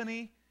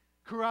company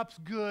corrupts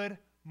good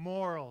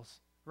morals,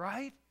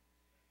 right?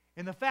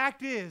 And the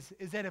fact is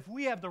that if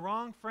we have the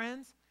wrong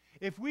friends,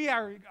 if we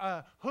are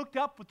hooked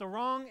up with the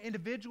wrong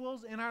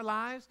individuals in our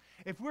lives,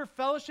 if we're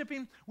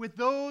fellowshipping with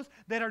those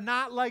that are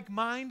not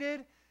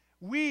like-minded,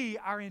 we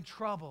are in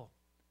trouble.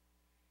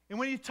 And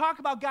when you talk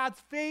about God's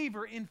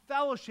favor in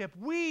fellowship,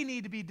 we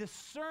need to be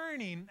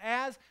discerning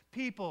as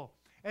people.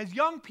 As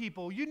young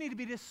people, you need to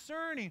be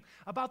discerning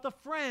about the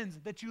friends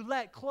that you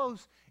let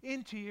close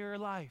into your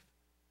life.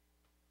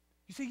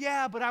 You say,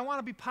 yeah, but I want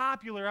to be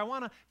popular. I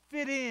want to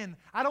fit in.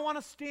 I don't want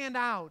to stand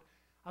out.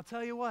 I'll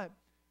tell you what,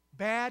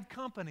 bad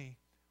company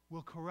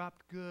will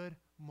corrupt good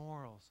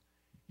morals.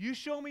 You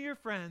show me your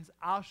friends,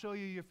 I'll show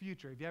you your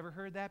future. Have you ever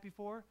heard that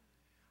before?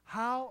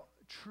 How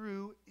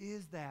true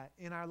is that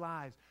in our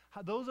lives?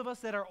 Those of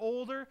us that are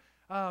older,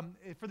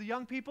 for the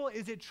young people,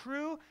 is it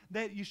true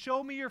that you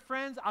show me your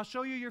friends, I'll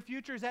show you your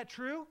future? Is that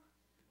true?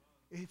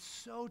 It's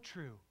so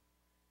true.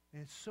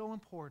 And it's so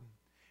important.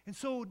 And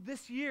so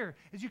this year,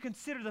 as you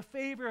consider the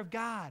favor of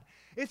God,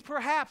 it's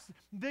perhaps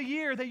the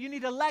year that you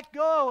need to let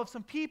go of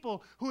some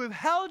people who have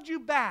held you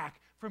back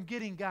from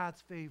getting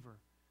God's favor.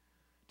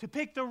 To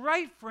pick the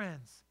right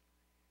friends,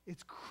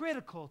 it's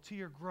critical to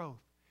your growth.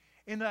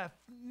 And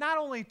not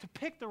only to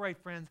pick the right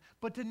friends,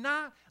 but to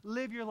not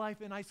live your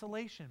life in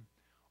isolation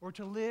or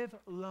to live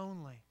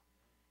lonely.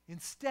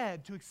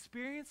 Instead, to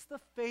experience the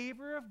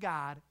favor of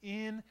God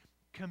in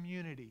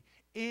community,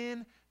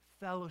 in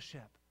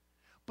fellowship.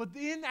 But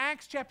in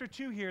Acts chapter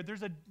 2 here,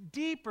 there's a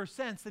deeper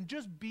sense than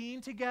just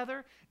being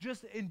together,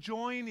 just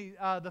enjoying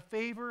the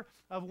favor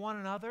of one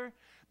another.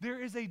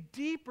 there is a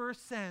deeper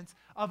sense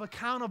of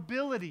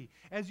accountability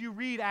as you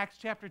read Acts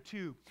chapter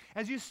 2.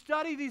 As you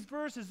study these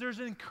verses, there's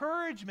an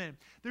encouragement,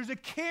 there's a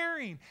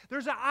caring,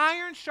 there's an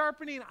iron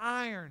sharpening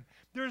iron,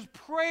 there's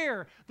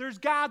prayer, there's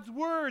God's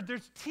word,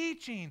 there's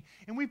teaching.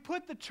 And we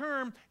put the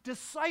term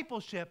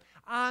discipleship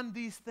on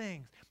these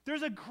things.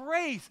 There's a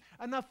grace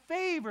and a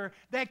favor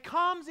that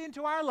comes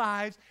into our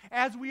lives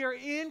as we are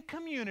in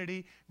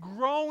community,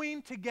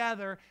 growing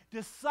together,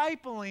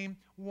 discipling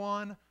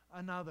one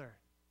another.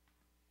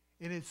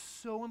 It is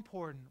so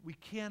important. We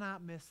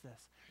cannot miss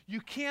this.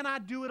 You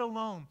cannot do it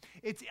alone.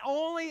 It's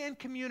only in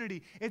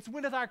community. It's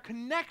with our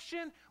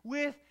connection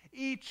with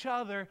each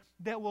other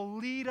that will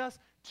lead us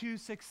to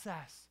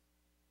success.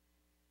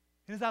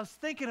 And as I was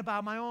thinking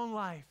about my own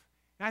life,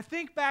 and I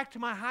think back to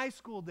my high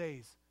school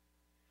days,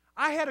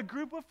 I had a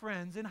group of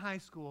friends in high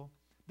school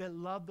that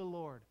loved the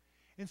Lord.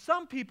 And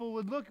some people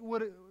would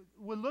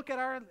look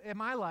at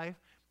my life,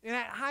 and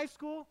in high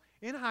school,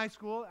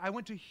 I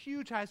went to a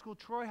huge high school,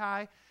 Troy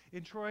High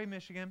in Troy,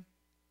 Michigan.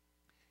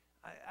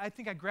 I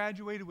think I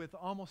graduated with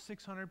almost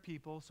 600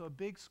 people, so a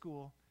big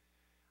school.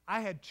 I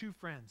had 2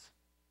 friends,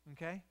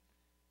 okay?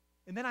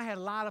 And then I had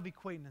a lot of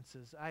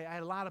acquaintances. I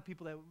had a lot of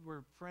people that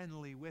were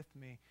friendly with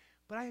me,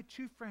 but I had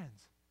 2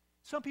 friends.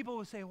 Some people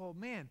would say, well,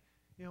 man,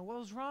 what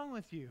was wrong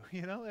with you?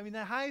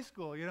 That high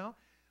school,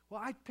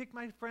 Well, I picked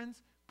my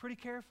friends pretty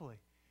carefully.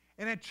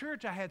 And at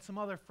church, I had some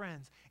other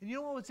friends. And you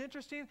know what was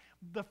interesting?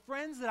 The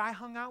friends that I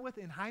hung out with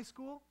in high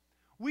school,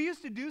 we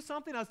used to do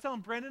something. I was telling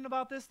Brendan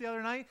about this the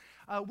other night.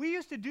 We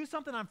used to do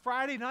something on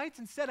Friday nights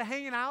instead of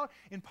hanging out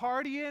and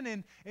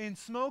partying and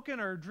smoking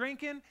or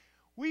drinking.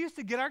 We used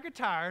to get our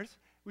guitars.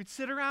 We'd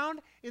sit around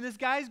in this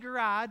guy's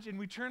garage, and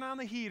we'd turn on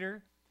the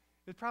heater.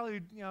 It's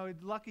probably,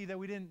 lucky that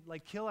we didn't,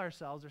 kill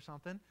ourselves or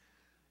something.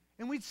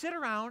 And we'd sit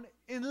around,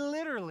 and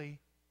literally,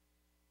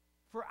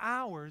 for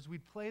hours,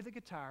 we'd play the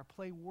guitar,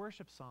 play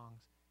worship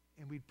songs,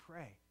 and we'd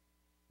pray.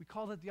 We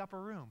called it the upper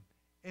room.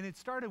 And it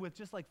started with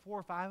just 4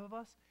 or 5 of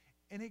us,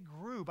 and it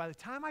grew. By the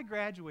time I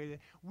graduated,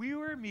 we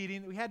were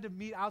meeting. We had to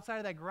meet outside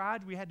of that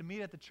garage. We had to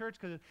meet at the church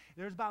because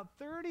there was about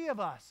 30 of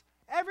us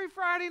every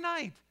Friday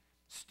night,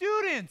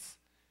 students.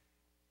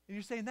 And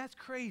you're saying, that's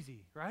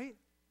crazy, right?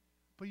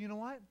 But you know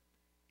what?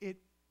 It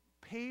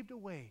paved a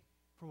way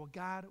for what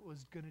God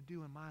was going to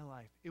do in my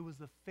life. It was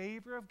the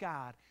favor of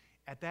God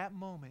at that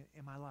moment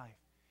in my life.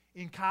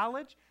 In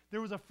college,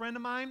 there was a friend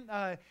of mine.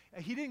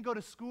 He didn't go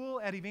to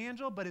school at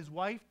Evangel, but his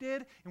wife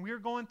did. And we were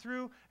going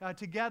through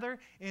together,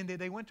 and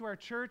they went to our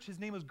church. His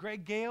name was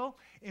Greg Gale.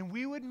 And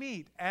we would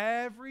meet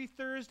every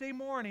Thursday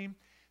morning,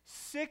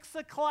 6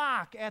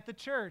 o'clock at the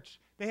church.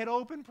 They had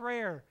open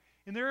prayer.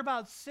 And there were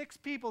about 6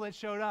 people that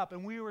showed up,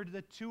 and we were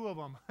the 2 of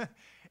them.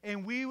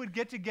 And we would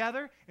get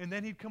together, and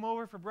then he'd come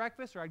over for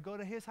breakfast, or I'd go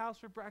to his house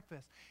for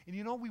breakfast. And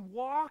we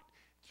walked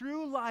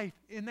through life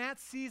in that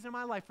season of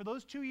my life for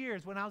those 2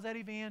 years when I was at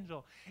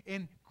Evangel.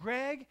 And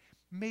Greg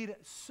made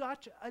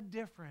such a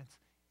difference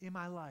in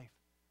my life.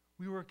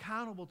 We were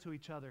accountable to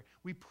each other.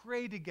 We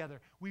prayed together.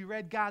 We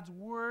read God's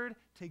word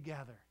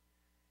together.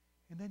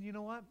 And then you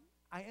know what?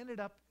 I ended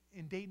up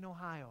in Dayton,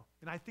 Ohio.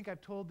 And I think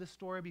I've told this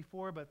story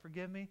before, but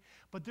forgive me.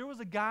 But there was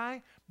a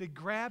guy that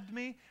grabbed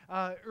me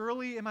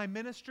early in my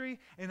ministry,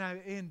 and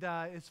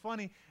it's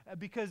funny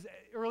because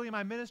early in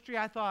my ministry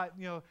I thought,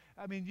 you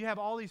have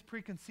all these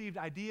preconceived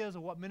ideas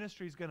of what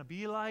ministry is going to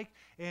be like,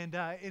 and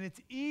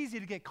it's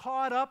easy to get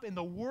caught up in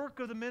the work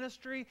of the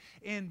ministry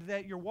and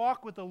that your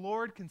walk with the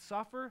Lord can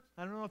suffer.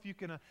 I don't know if you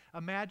can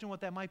imagine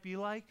what that might be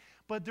like,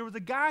 but there was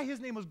a guy, his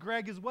name was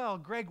Greg as well,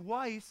 Greg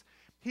Weiss.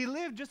 He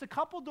lived just a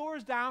couple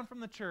doors down from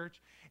the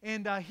church,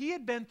 and he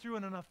had been through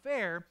an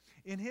affair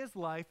in his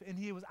life, and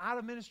he was out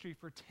of ministry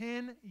for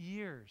 10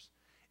 years.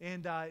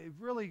 And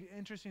really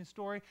interesting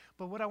story.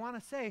 But what I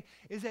want to say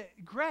is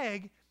that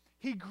Greg,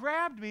 he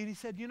grabbed me, and he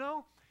said,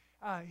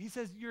 he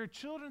says, you're a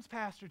children's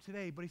pastor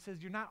today, but he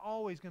says, you're not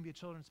always going to be a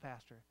children's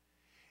pastor.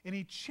 And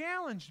he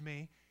challenged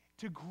me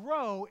to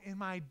grow in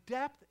my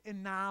depth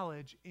and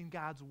knowledge in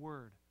God's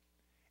word.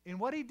 And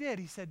what he did,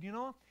 he said,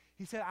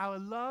 he said, I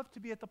would love to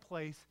be at the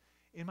place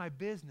in my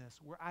business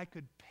where I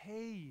could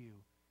pay you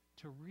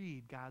to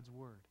read God's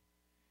word.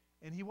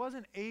 And he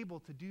wasn't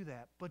able to do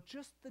that, but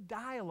just the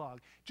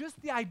dialogue,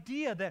 just the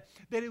idea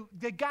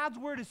that God's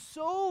word is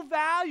so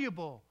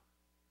valuable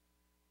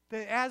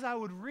that as I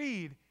would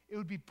read, it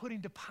would be putting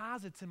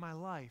deposits in my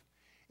life.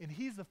 And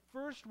he's the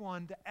first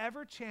one to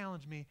ever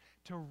challenge me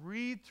to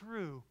read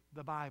through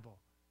the Bible.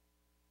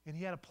 And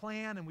he had a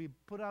plan, and we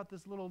put out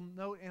this little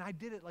note, and I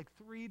did it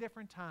 3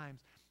 different times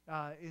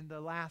in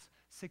the last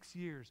 6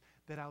 years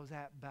that I was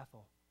at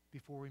Bethel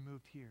before we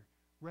moved here.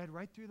 Read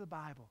right through the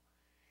Bible.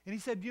 And he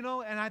said,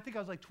 and I think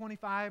I was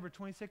 25 or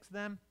 26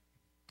 then,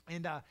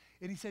 and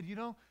he said,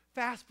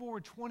 fast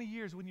forward 20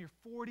 years when you're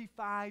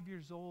 45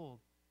 years old.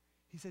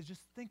 He says,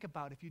 just think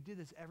about if you did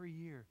this every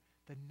year,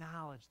 the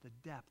knowledge, the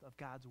depth of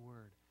God's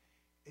word.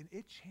 And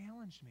it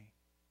challenged me.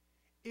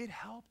 It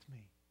helped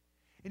me.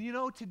 And you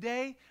know,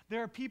 today,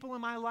 there are people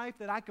in my life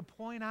that I could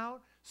point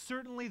out.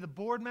 Certainly the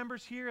board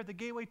members here at the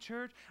Gateway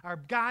Church are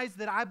guys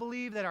that I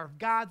believe that are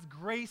God's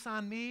grace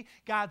on me,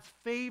 God's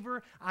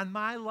favor on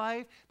my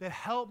life, that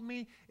help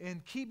me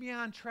and keep me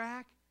on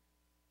track.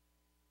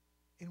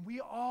 And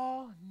we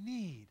all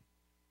need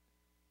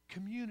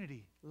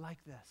community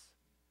like this.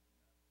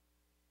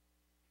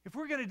 If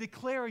we're going to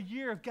declare a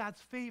year of God's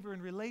favor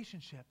and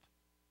relationship,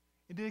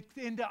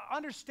 and to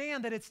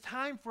understand that it's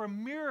time for a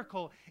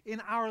miracle in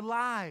our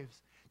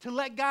lives, to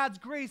let God's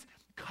grace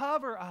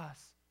cover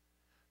us,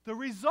 the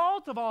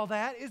result of all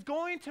that is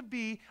going to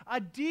be a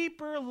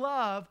deeper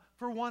love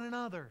for one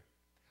another,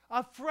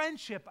 a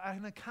friendship,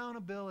 an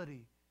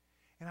accountability.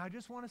 And I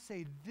just want to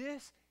say,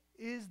 this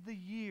is the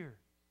year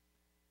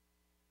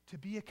to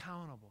be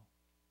accountable.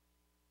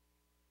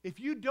 If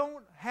you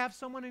don't have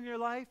someone in your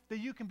life that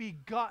you can be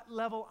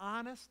gut-level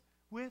honest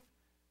with,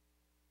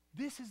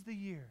 this is the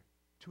year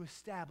to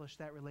establish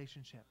that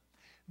relationship.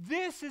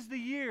 This is the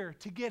year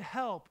to get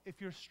help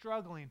if you're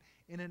struggling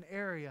in an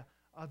area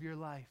of your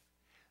life.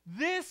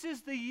 This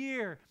is the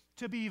year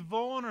to be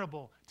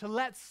vulnerable, to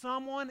let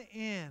someone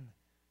in,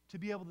 to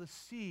be able to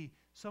see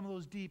some of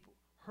those deep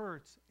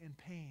hurts and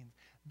pains.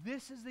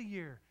 This is the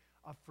year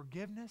of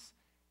forgiveness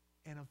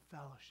and of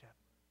fellowship.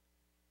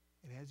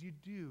 And as you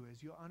do,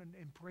 as you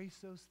embrace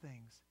those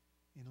things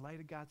in light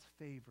of God's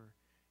favor,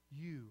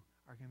 you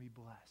are going to be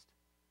blessed.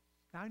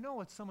 Now, I know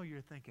what some of you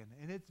are thinking,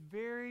 and it's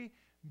very,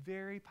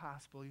 very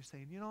possible. You're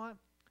saying, you know what?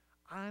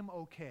 I'm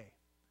okay.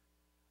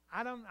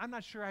 I'm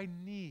not sure I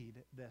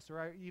need this, or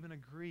I even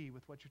agree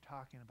with what you're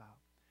talking about.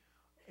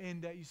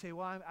 And you say,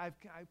 well, I'm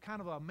kind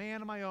of a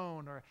man on my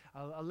own, or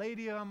a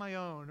lady on my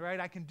own, right?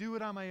 I can do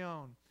it on my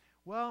own.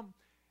 Well,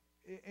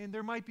 and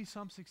there might be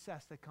some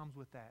success that comes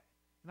with that,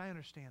 and I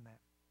understand that.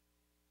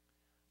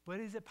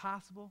 But is it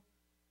possible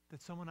that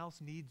someone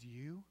else needs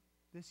you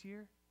this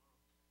year?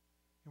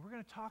 And we're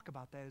going to talk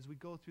about that as we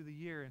go through the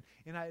year.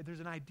 And there's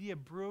an idea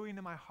brewing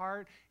in my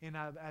heart, and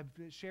I've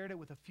shared it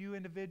with a few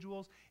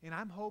individuals. And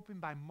I'm hoping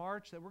by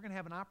March that we're going to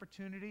have an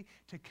opportunity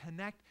to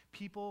connect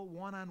people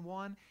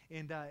one-on-one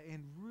and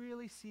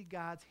really see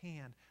God's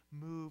hand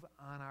move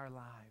on our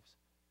lives.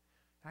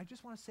 And I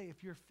just want to say,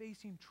 if you're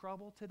facing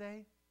trouble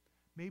today,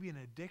 maybe an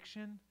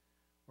addiction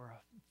or a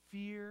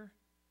fear,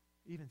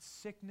 even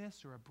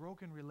sickness or a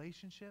broken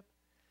relationship,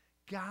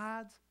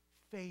 God's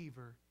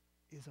favor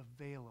is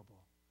available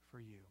for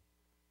you.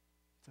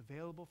 It's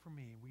available for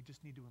me. We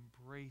just need to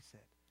embrace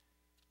it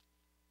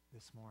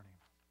this morning.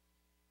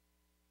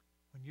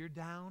 When you're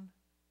down,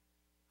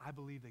 I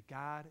believe that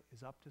God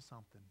is up to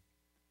something.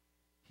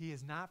 He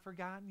has not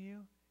forgotten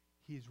you.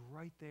 He is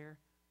right there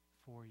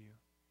for you.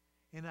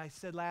 And I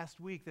said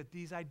last week that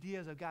these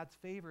ideas of God's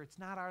favor, it's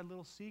not our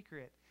little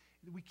secret.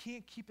 We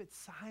can't keep it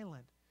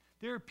silent.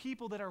 There are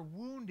people that are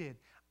wounded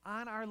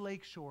on our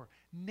lakeshore,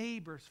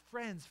 neighbors,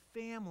 friends,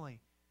 family,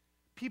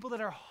 people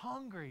that are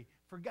hungry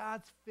for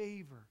God's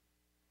favor.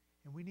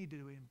 And we need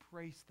to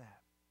embrace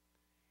that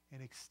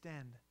and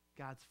extend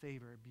God's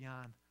favor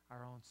beyond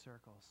our own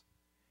circles.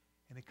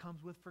 And it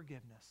comes with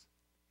forgiveness.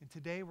 And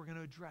today we're going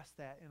to address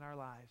that in our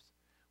lives.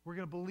 We're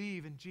going to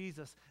believe in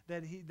Jesus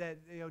that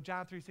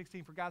John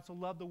 3:16, for God so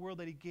loved the world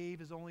that he gave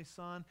his only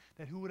son,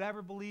 that who would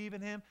ever believe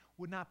in him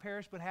would not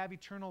perish but have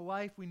eternal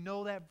life. We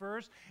know that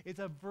verse. It's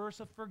a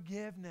verse of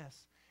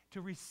forgiveness,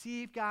 to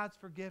receive God's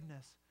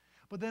forgiveness,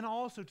 but then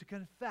also to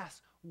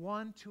confess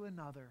one to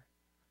another,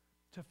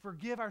 to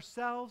forgive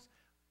ourselves,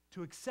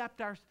 to accept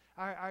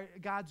our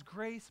God's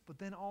grace, but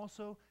then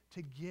also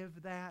to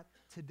give that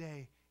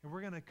today. And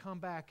we're going to come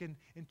back and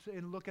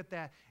look at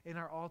that in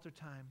our altar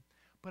time.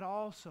 But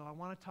also, I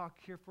want to talk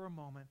here for a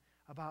moment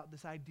about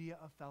this idea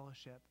of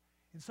fellowship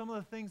and some of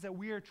the things that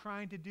we are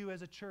trying to do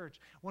as a church.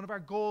 One of our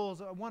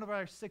goals, one of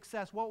our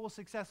success, what will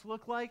success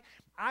look like?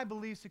 I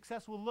believe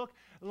success will look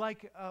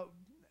like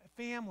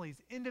families,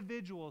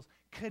 individuals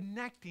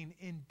connecting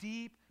in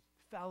deep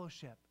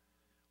fellowship,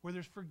 where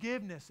there's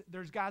forgiveness,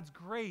 there's God's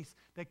grace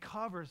that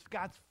covers,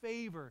 God's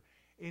favor.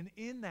 And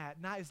in that,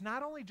 it's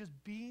not only just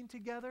being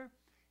together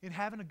and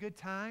having a good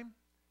time,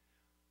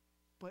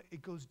 but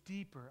it goes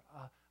deeper,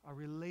 a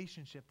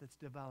relationship that's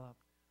developed,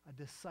 a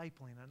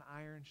discipling, an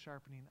iron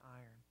sharpening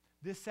iron.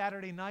 This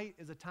Saturday night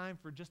is a time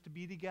for just to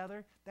be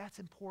together. That's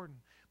important.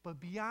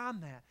 But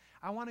beyond that,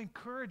 I want to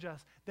encourage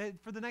us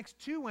that for the next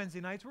 2 Wednesday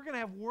nights, we're going to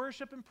have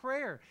worship and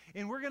prayer.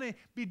 And we're going to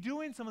be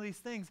doing some of these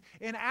things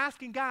and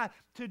asking God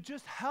to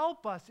just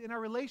help us in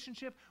our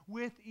relationship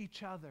with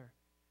each other.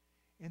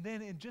 And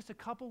then in just a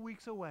couple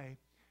weeks away,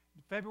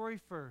 February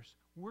 1st,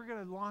 we're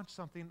going to launch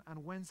something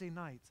on Wednesday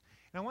nights.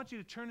 And I want you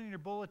to turn in your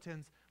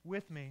bulletins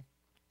with me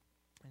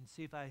and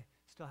see if I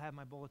still have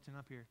my bulletin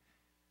up here.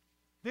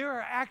 There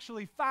are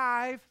actually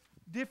 5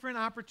 different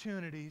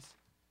opportunities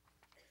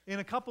in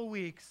a couple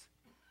weeks.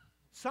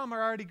 Some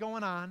are already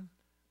going on,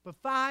 but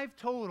 5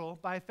 total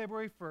by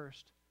February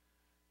 1st.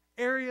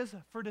 Areas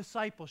for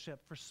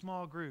discipleship for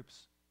small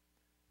groups.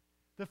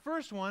 The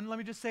first one, let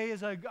me just say,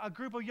 is a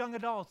group of young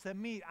adults that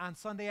meet on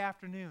Sunday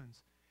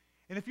afternoons.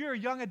 And if you're a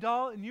young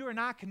adult and you are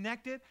not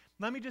connected,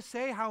 let me just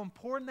say how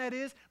important that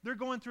is. They're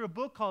going through a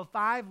book called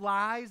 5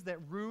 Lies That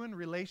Ruin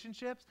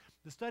Relationships.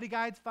 The study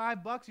guide's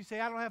 $5. You say,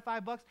 I don't have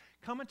 $5.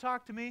 Come and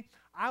talk to me.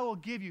 I will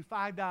give you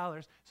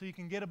 $5 so you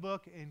can get a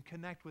book and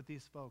connect with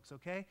these folks,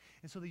 okay?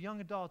 And so the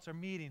young adults are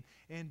meeting.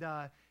 And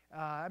does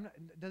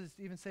it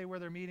even say where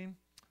they're meeting?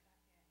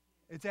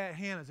 It's at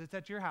Hannah's. It's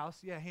at your house.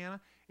 Yeah, Hannah.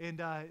 And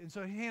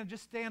so, Hannah,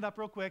 just stand up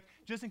real quick,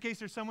 just in case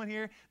there's someone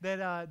here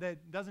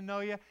that doesn't know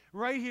you.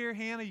 Right here,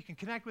 Hannah, you can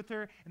connect with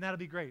her, and that'll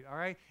be great, all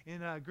right?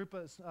 And a group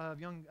of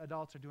young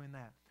adults are doing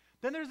that.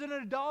 Then there's an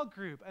adult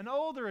group, an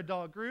older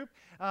adult group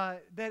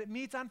that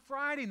meets on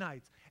Friday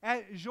nights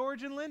at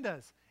George and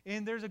Linda's.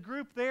 And there's a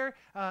group there,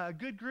 a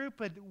good group,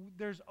 but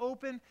there's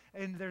open,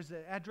 and there's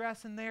an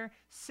address in there,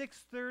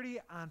 6:30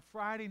 on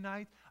Friday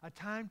nights, a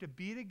time to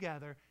be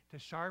together, to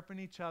sharpen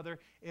each other.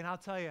 And I'll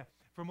tell you,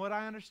 from what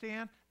I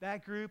understand,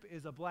 that group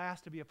is a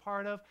blast to be a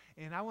part of,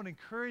 and I want to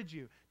encourage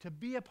you to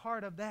be a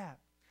part of that.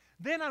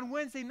 Then on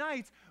Wednesday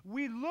nights,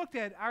 we looked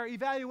at our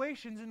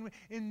evaluations,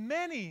 and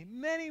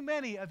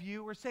many of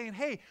you were saying,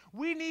 hey,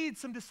 we need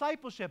some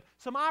discipleship,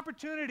 some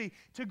opportunity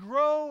to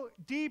grow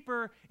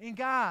deeper in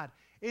God.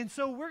 And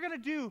so we're going to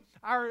do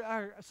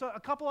a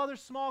couple other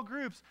small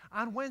groups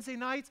on Wednesday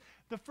nights.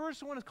 The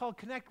first one is called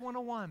Connect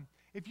 101.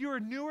 If you are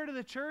newer to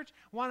the church,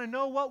 want to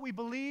know what we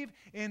believe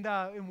and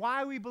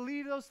why we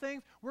believe those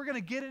things, we're going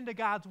to get into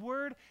God's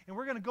Word, and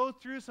we're going to go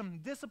through some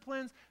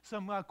disciplines,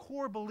 some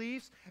core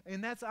beliefs,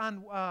 and that's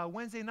on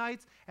Wednesday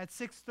nights at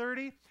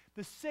 6:30.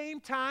 The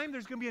same time,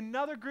 there's going to be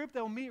another group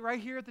that will meet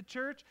right here at the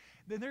church.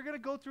 Then they're going to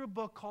go through a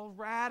book called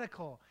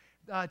Radical,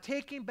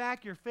 Taking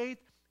Back Your Faith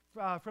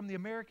from the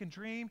American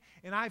Dream.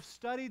 And I've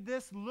studied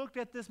this, looked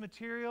at this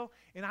material,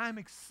 and I'm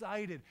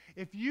excited.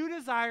 If you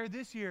desire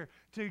this year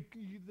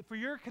for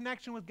your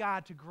connection with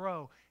God to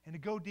grow and to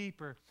go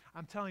deeper,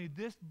 I'm telling you,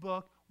 this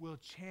book will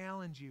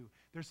challenge you.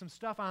 There's some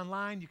stuff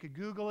online. You could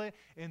Google it,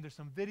 and there's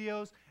some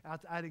videos.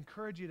 I'd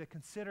encourage you to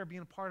consider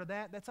being a part of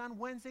that. That's on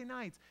Wednesday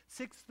nights,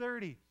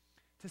 6:30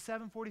 to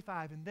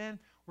 7:45. And then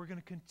we're going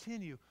to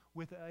continue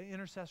with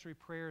intercessory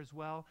prayer as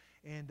well,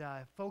 and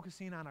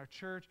focusing on our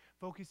church,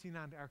 focusing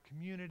on our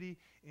community,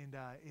 and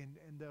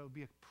there will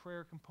be a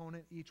prayer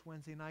component each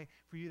Wednesday night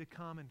for you to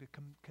come and to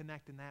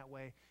connect in that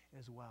way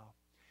as well.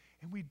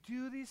 And we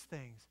do these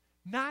things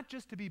not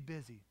just to be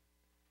busy,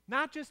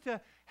 not just to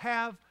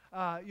have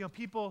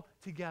people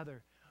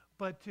together,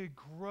 but to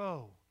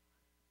grow,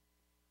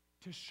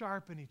 to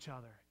sharpen each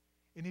other.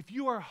 And if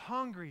you are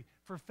hungry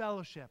for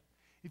fellowship,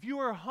 if you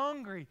are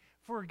hungry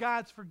for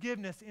God's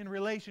forgiveness in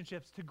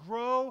relationships, to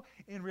grow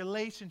in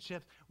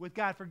relationships with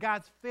God, for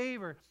God's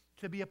favor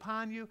to be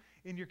upon you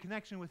in your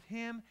connection with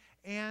Him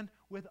and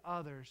with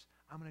others,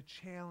 I'm going to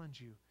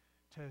challenge you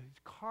to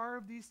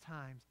carve these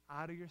times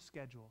out of your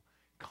schedule.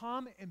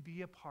 Come and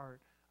be a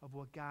part of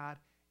what God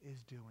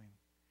is doing.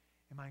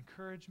 And my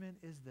encouragement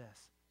is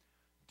this: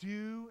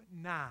 do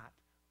not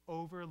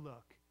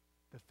overlook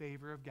the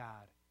favor of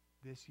God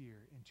this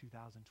year in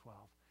 2012.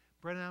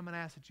 Brendan, I'm going to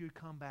ask that you would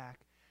come back.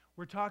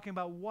 We're talking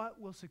about what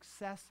will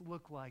success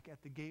look like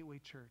at the Gateway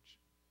Church.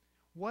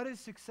 What is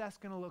success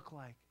going to look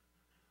like?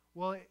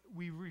 Well,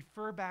 we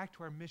refer back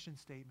to our mission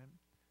statement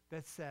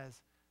that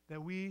says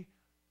that we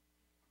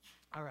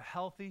are a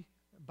healthy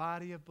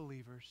body of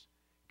believers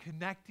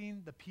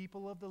connecting the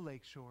people of the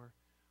Lakeshore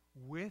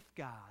with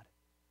God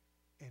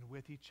and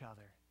with each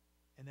other.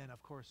 And then,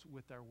 of course,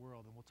 with our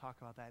world. And we'll talk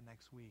about that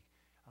next week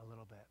a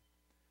little bit.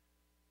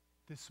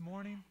 This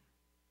morning,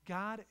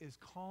 God is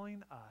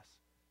calling us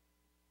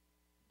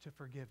to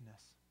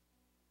forgiveness.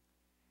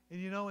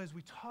 And as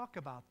we talk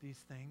about these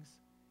things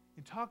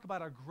and talk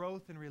about our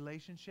growth in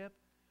relationship,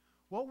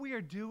 what we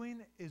are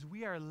doing is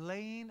we are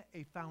laying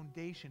a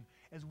foundation.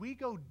 As we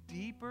go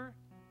deeper,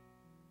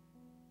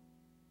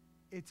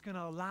 it's going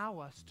to allow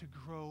us to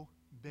grow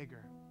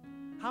bigger.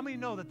 How many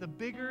know that the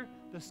bigger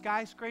the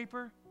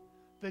skyscraper,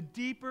 the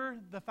deeper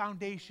the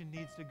foundation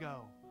needs to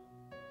go?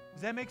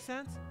 Does that make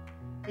sense?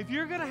 If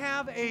you're going to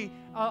have a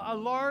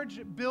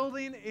large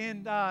building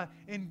in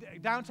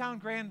downtown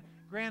Grand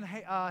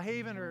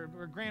Haven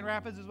or Grand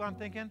Rapids is what I'm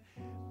thinking,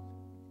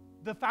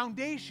 the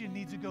foundation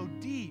needs to go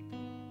deep.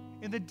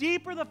 And the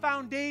deeper the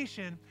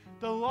foundation,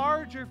 the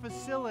larger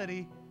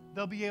facility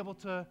they'll be able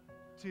to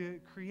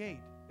create.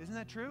 Isn't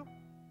that true?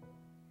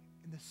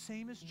 And the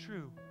same is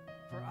true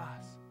for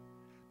us.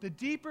 The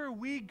deeper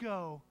we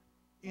go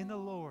in the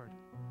Lord,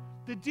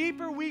 the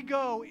deeper we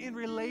go in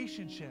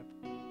relationship,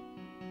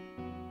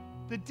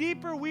 the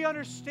deeper we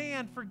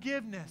understand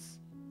forgiveness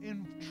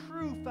in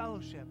true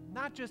fellowship,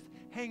 not just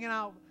hanging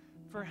out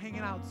for hanging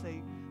out's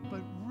sake,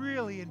 but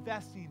really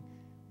investing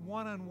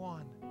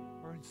one-on-one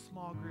or in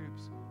small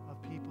groups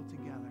of people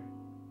together.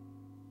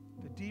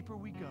 The deeper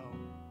we go,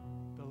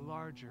 the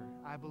larger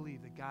I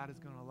believe that God is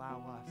going to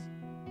allow us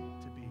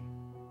to be.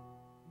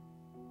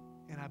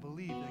 And I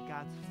believe that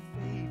God's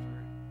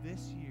favor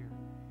this year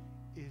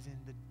is in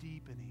the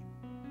deepening.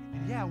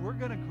 And yeah, we're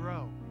going to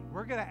grow.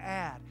 We're going to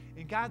add.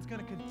 And God's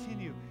going to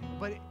continue.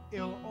 But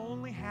it'll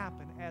only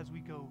happen as we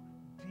go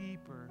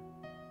deeper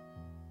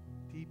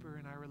deeper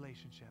in our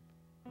relationship,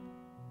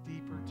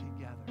 deeper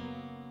together.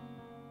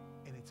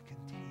 And it's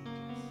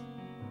contagious.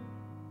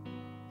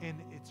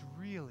 And it's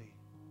really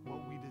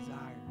what we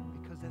desire,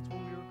 because that's what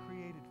we were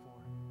created for.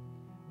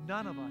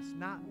 None of us,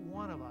 not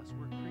one of us,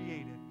 were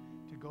created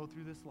to go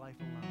through this life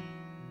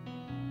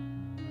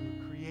alone. We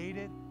were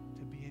created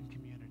to be in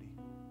community.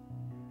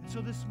 And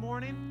so this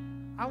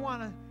morning, I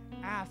want to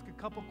ask a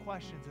couple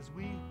questions as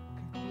we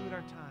conclude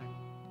our time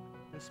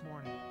this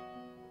morning.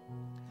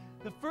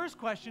 The first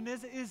question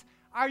is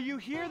are you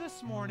here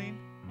this morning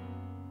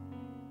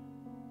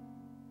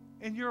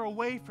and you're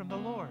away from the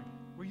Lord,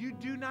 where you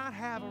do not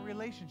have a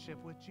relationship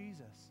with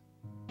Jesus?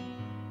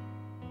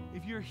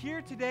 If you're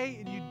here today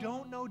and you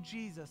don't know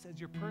Jesus as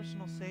your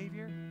personal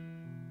Savior,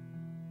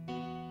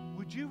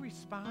 would you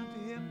respond to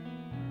Him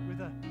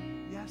with a,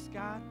 yes,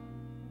 God,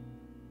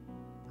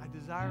 I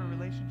desire a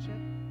relationship.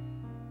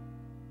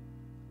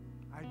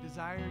 I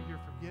desire your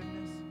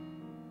forgiveness.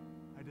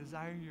 I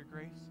desire your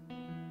grace.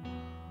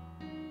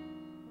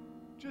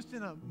 Just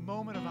in a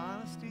moment of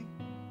honesty,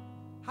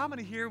 how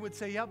many here would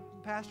say, yep,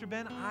 Pastor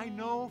Ben, I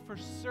know for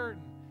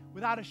certain,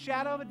 without a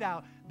shadow of a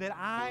doubt, that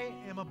I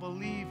am a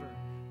believer,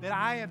 that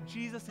I have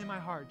Jesus in my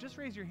heart? Just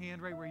raise your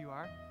hand right where you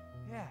are.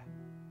 Yeah,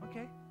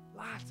 okay,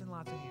 lots and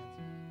lots of hands.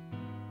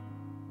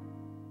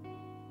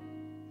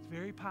 It's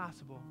very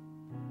possible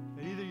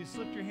that either you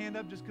slipped your hand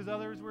up just because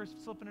others were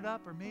slipping it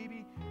up, or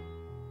maybe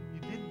you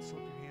didn't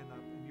slip your hand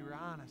up and you were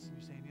honest and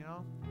you're saying, you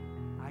know,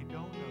 I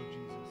don't know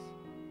Jesus.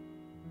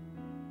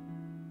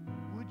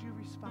 Would you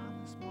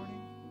respond this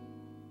morning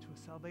to a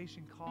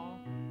salvation call?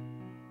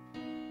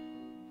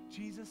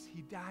 Jesus,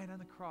 He died on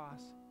the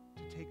cross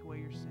to take away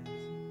your sins.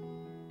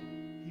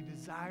 He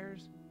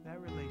desires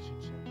that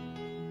relationship.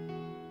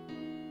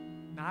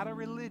 Not a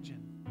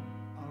religion,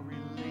 a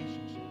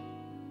relationship.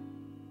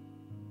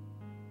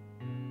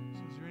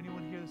 So is there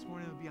anyone here this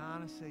morning that would be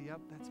honest, say,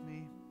 yep, that's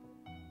me.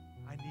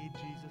 I need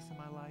Jesus in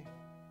my life.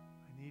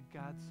 I need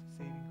God's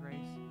saving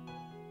grace.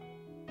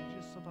 Would you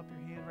just slip up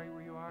your hand right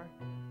where you are?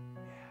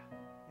 Yeah.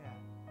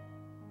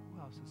 Who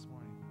else this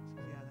morning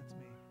says, yeah, that's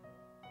me?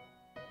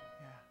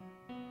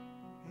 Yeah.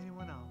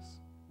 Anyone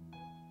else?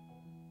 Amen.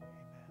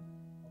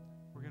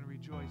 We're going to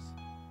rejoice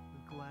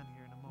with Glenn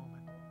here in a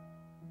moment.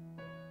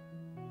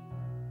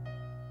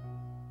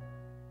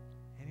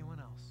 Anyone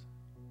else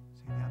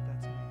saying, yep,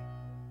 that's me.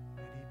 I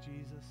need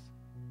Jesus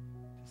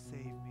to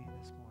save me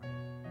this morning.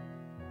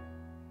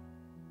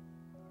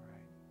 All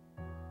right.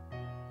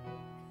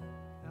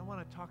 And I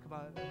want to talk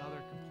about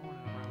another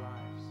component of our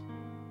lives.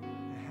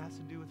 It has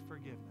to do with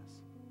forgiveness.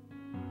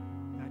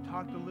 And I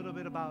talked a little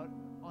bit about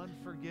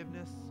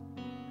unforgiveness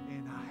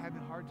and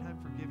having a hard time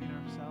forgiving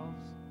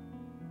ourselves.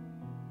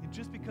 And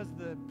just because of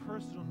the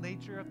personal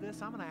nature of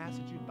this, I'm going to ask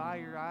that you bow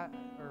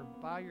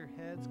your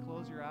heads,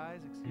 close your eyes,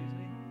 excuse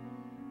me.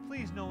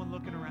 Please, no one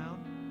looking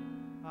around.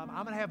 I'm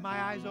going to have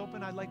my eyes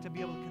open. I'd like to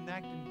be able to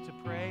connect and to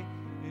pray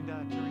and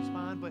to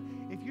respond. But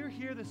if you're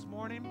here this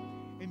morning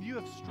and you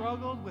have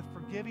struggled with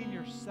forgiving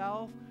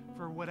yourself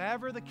for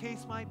whatever the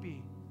case might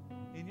be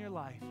in your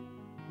life,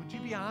 would you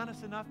be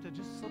honest enough to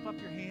just slip up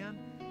your hand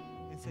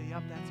and say,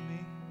 yep, that's me?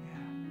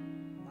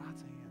 Yeah,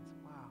 lots of hands.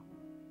 Wow.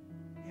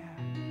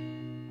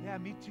 Yeah,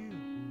 me too.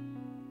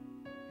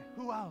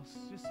 Who else?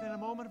 Just in a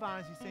moment of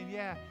honesty saying,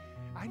 yeah,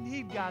 I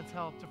need God's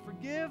help to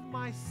forgive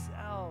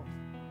myself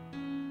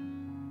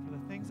for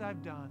the things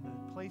I've done,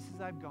 the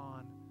places I've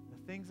gone, the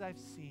things I've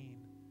seen,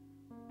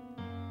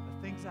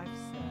 the things I've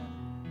said.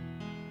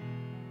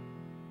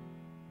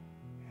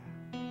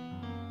 Yeah. All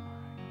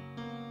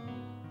right.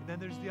 And then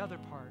there's the other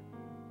part.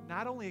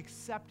 Not only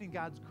accepting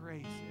God's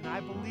grace, and I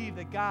believe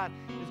that God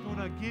is going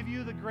to give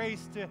you the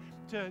grace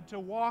to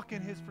walk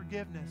in His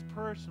forgiveness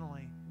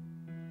personally.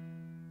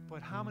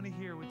 But how many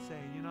here would say,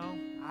 you know,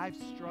 I've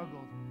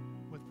struggled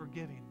with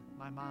forgiving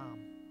my mom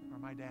or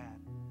my dad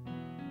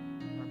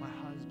or my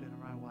husband or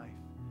my wife?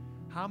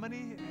 How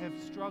many have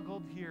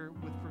struggled here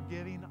with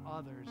forgiving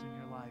others in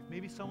your life?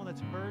 Maybe someone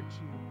that's hurt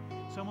you,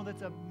 someone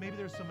that's maybe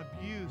there's some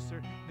abuse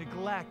or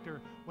neglect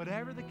or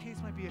whatever the case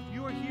might be. If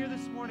you are here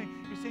this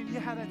morning, you're saying,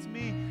 yeah, that's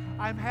me.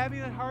 I'm having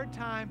a hard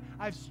time.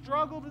 I've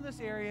struggled in this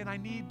area and I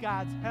need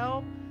God's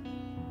help.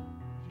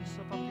 Would you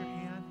slip up your hand?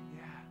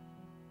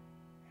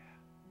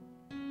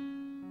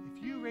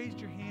 If you raised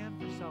your hand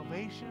for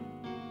salvation,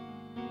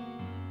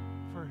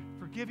 for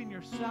forgiving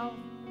yourself,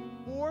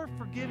 or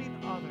forgiving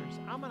others,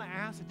 I'm going to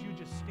ask that you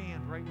just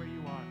stand right where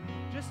you are.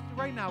 Just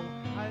right now.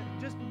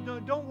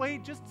 Don't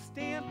wait. Just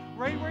stand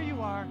right where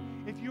you are.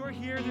 If you are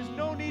here, there's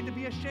no need to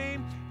be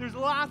ashamed. There's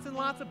lots and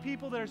lots of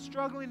people that are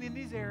struggling in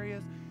these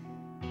areas.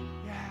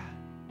 Yeah.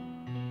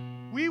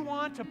 We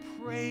want to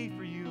pray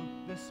for you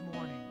this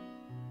morning.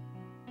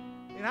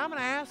 And I'm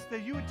going to ask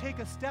that you would take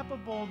a step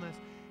of boldness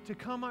to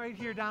come right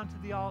here down to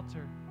the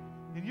altar.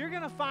 And you're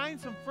going to find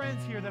some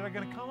friends here that are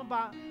going to come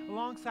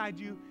alongside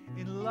you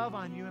and love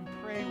on you and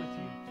pray with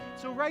you.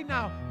 So right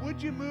now,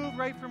 would you move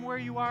right from where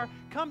you are?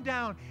 Come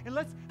down and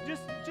let's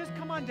just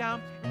come on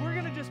down. And we're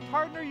going to just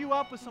partner you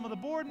up with some of the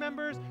board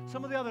members,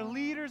 some of the other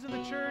leaders in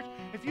the church.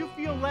 If you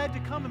feel led to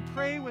come and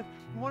pray with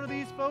one of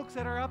these folks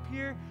that are up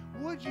here,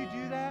 would you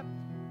do that?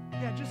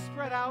 Yeah, just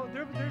spread out.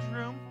 There's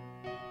room.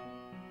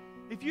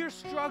 If you're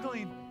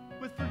struggling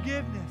with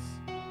forgiveness,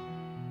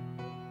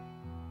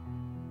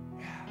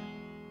 yeah,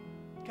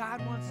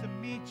 God wants to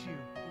meet you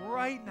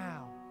right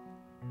now,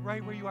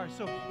 right where you are.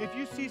 So if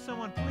you see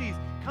someone, please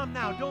come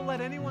now. Don't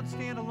let anyone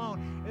stand alone.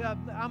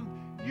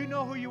 You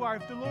know who you are.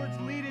 If the Lord's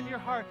leading your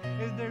heart,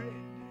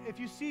 if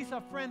you see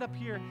a friend up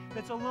here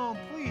that's alone,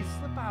 please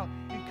slip out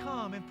and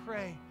come and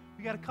pray.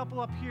 We got a couple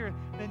up here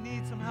that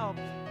need some help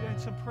and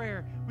some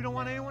prayer. We don't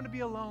want anyone to be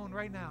alone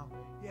right now.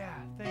 Yeah,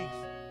 thanks.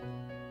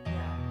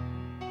 Yeah.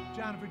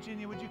 John,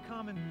 Virginia, would you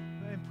come and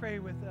pray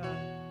with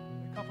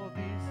a couple of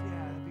these?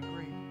 Yeah, that'd be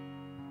great.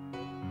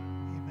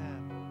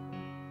 Amen.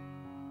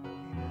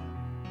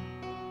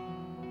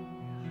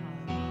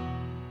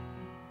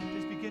 Amen.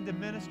 Just begin to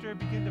minister,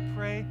 begin to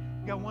pray.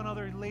 We got one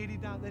other lady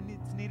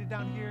that's needed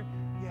down here.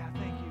 Yeah,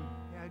 thank you.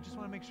 Yeah, I just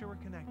want to make sure we're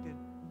connected.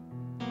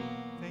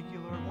 Thank you,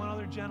 Lord. One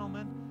other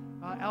gentleman.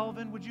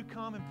 Elvin, would you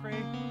come and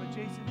pray with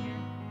Jason here?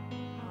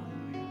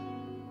 Hallelujah.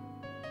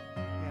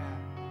 Yeah.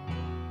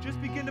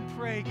 Just begin to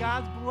pray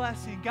God's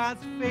blessing,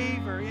 God's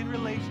favor in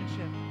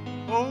relationship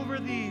over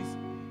these.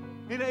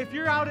 And if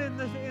you're out in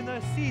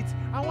the seats,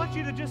 I want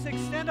you to just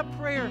extend a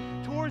prayer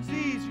towards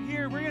these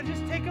here. We're going to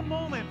just take a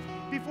moment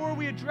before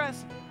we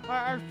address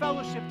our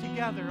fellowship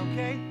together,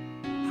 okay?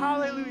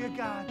 Hallelujah,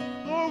 God.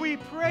 Lord, we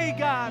pray,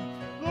 God,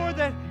 Lord,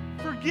 that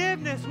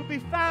forgiveness would be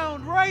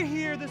found right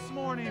here this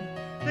morning.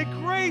 That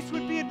grace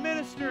would be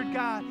administered,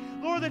 God.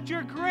 Lord, that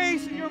your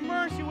grace and your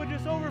mercy would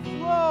just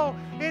overflow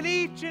in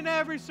each and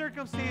every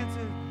circumstance.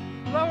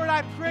 Lord,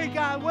 I pray,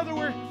 God, whether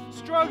we're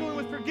struggling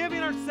with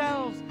forgiving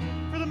ourselves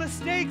for the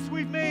mistakes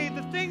we've made,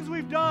 the things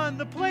we've done,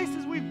 the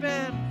places we've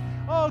been.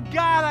 Oh,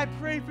 God, I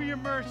pray for your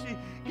mercy.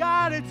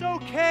 God, it's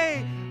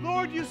okay.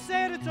 Lord, you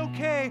said it's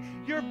okay.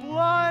 Your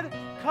blood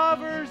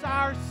covers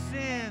our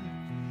sin.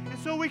 And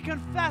so we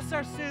confess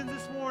our sins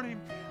this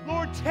morning.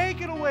 Lord,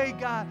 take it away,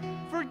 God.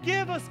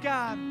 Forgive us,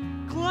 God.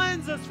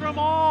 Cleanse us from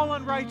all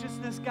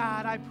unrighteousness,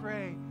 God, I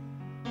pray.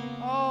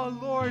 Oh,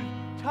 Lord,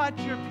 touch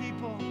your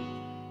people.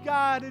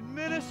 God,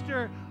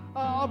 administer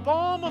a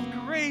balm of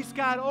grace,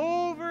 God,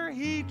 over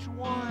each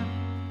one.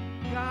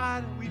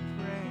 God, we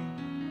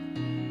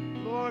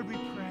pray. Lord, we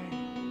pray.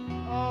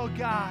 Oh,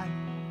 God,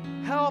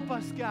 help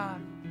us, God.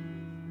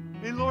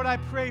 And Lord, I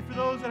pray for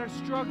those that are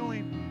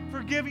struggling,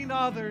 forgiving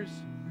others.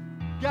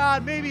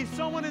 God, maybe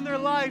someone in their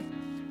life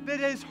that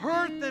has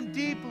hurt them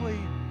deeply,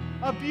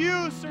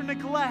 abuse or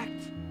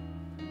neglect,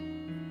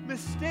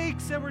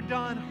 mistakes that were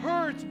done,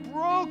 hurts,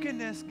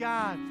 brokenness,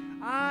 God,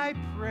 I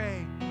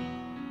pray,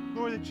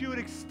 Lord, that you would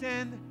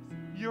extend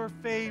your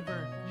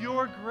favor,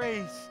 your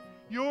grace,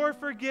 your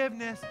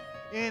forgiveness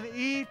in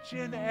each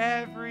and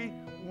every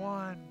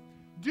one.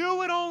 Do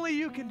what only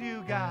you can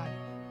do, God.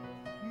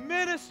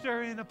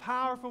 Minister in a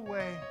powerful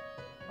way.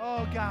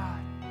 Oh,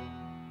 God.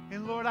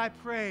 And Lord, I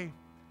pray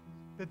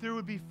that there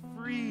would be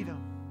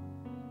freedom.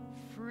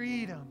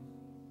 Freedom.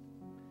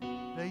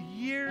 The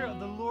year of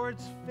the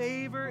Lord's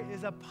favor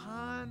is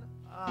upon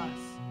us.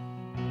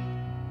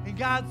 And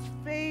God's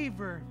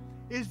favor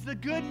is the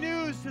good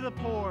news to the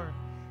poor,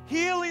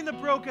 healing the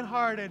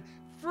brokenhearted,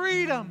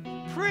 freedom,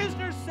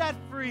 prisoners set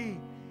free,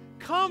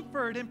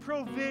 comfort and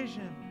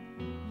provision.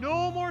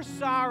 No more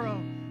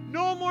sorrow,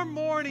 no more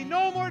mourning,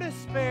 no more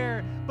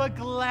despair, but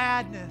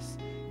gladness.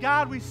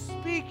 God, we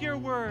speak your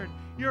word,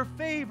 your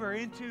favor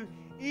into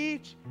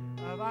each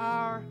of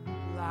our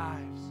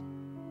lives.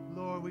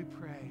 Lord, we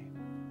pray.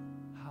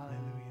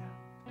 Hallelujah.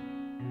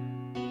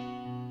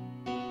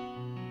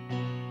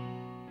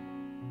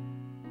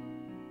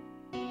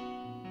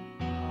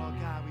 Oh,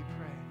 God, we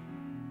pray.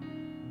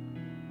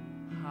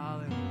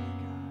 Hallelujah,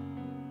 God.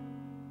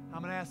 I'm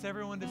going to ask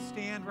everyone to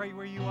stand right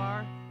where you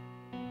are.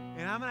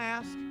 And I'm going to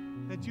ask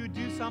that you would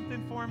do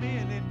something for me.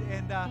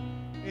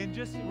 And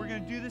just, we're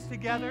going to do this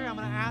together. I'm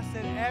going to ask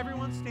that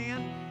everyone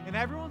stand and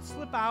everyone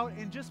slip out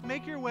and just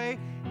make your way,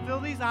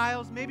 fill these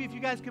aisles. Maybe if you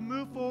guys can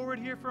move forward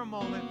here for a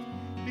moment.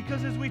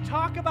 Because as we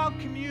talk about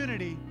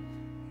community,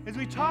 as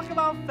we talk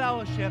about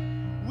fellowship,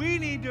 we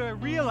need to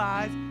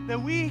realize that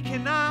we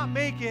cannot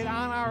make it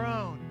on our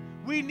own.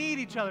 We need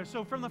each other.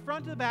 So from the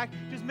front to the back,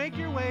 just make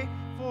your way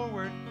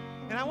forward.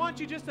 And I want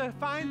you just to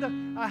find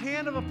a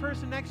hand of a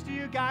person next to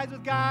you, guys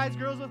with guys,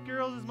 girls with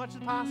girls, as much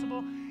as possible.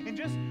 And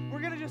we're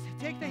going to just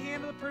take the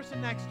hand of the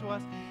person next to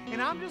us.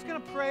 And I'm just going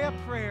to pray a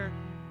prayer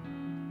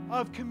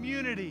of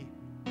community,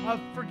 of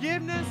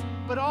forgiveness,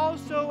 but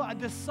also a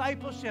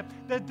discipleship,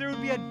 that there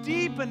would be a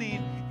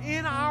deepening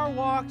in our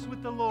walks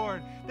with the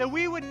Lord, that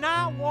we would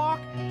not walk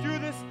through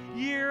this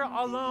year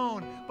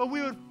alone, but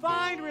we would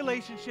find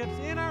relationships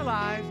in our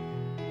lives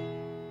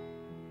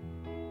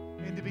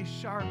and to be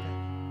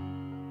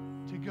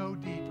sharpened, to go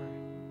deeper.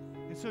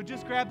 And so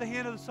just grab the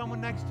hand of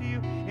someone next to you,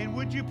 and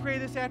would you pray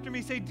this after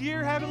me? Say,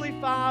 Dear Heavenly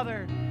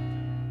Father,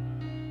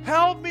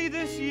 help me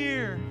this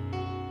year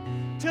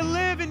to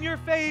live in your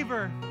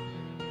favor,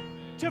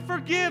 to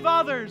forgive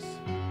others,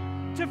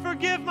 to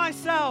forgive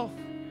myself,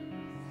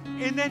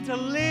 and then to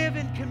live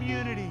in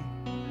community.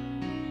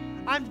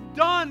 I'm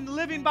done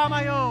living by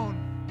my own.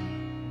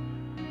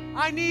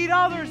 I need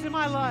others in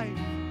my life.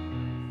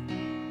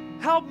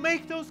 Help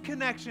make those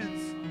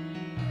connections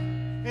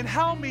and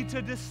help me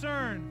to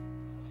discern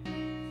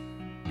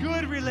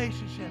good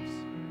relationships.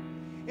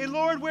 And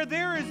Lord, where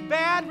there is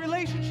bad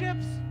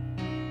relationships,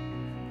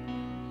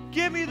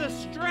 give me the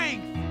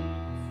strength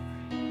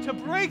to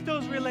break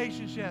those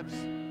relationships,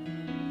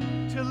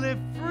 to live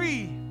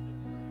free,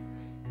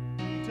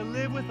 to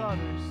live with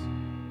others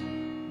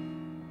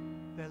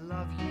that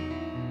love you,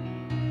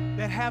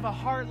 that have a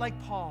heart like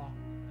Paul,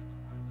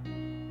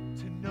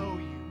 to know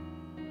you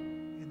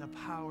in the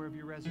power of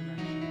your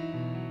resurrection.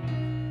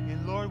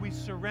 And Lord, we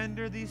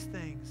surrender these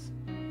things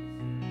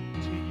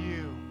to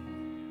you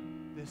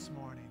this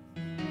morning.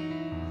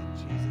 In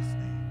Jesus'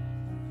 name.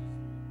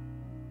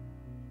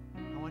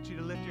 I want you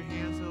to lift your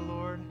hands to the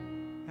Lord.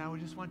 Now we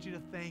just want you to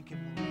thank Him,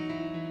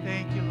 Lord.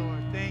 Thank you,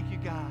 Lord. Thank you,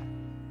 God.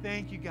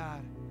 Thank you,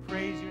 God.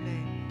 Praise your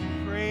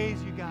name.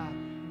 Praise you, God.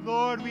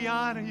 Lord, we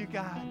honor you,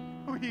 God.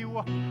 We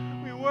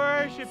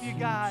worship you,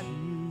 God,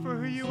 for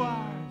who you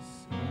are.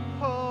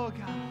 Oh,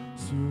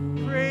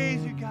 God.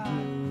 Praise you,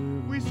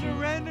 God. We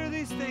surrender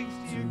these things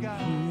to you,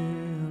 God.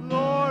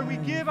 Lord, we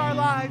give our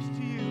lives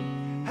to you.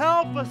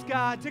 Help us,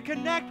 God, to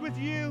connect with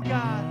you,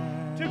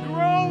 God, to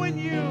grow in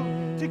you,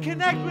 to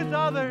connect with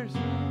others.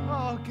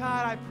 Oh,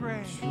 God, I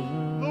pray.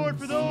 Lord,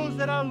 for those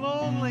that are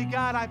lonely,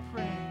 God, I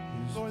pray,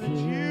 Lord, that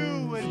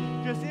you would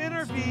just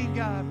intervene,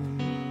 God.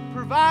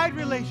 Provide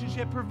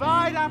relationship,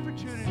 provide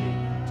opportunity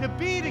to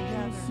be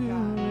together,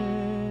 God.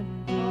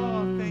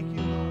 Oh, thank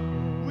you,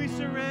 Lord. We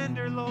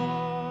surrender,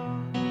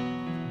 Lord.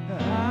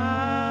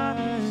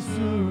 I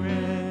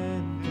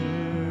surrender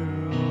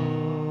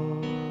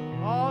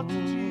all to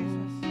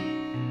Jesus.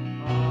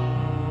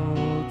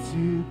 All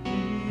to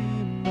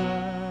Thee,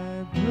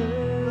 my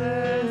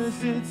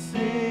blessed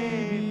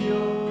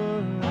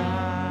Savior. I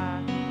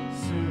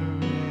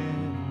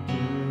surrender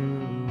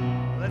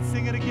all. Let's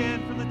sing it again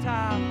from the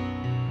top.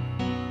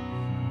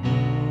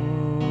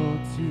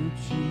 To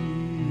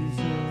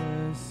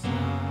Jesus I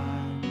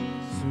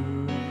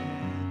surrender.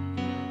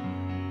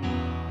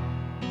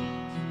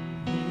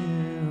 To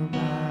Him I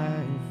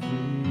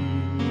freely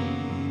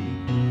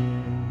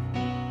give.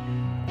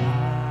 I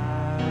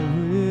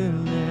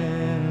will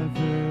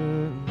ever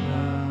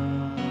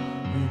love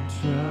and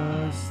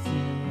trust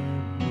Him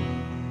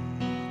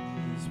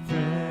in His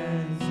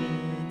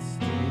presence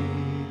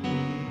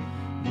daily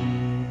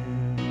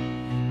live.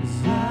 As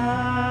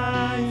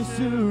I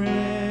surrender.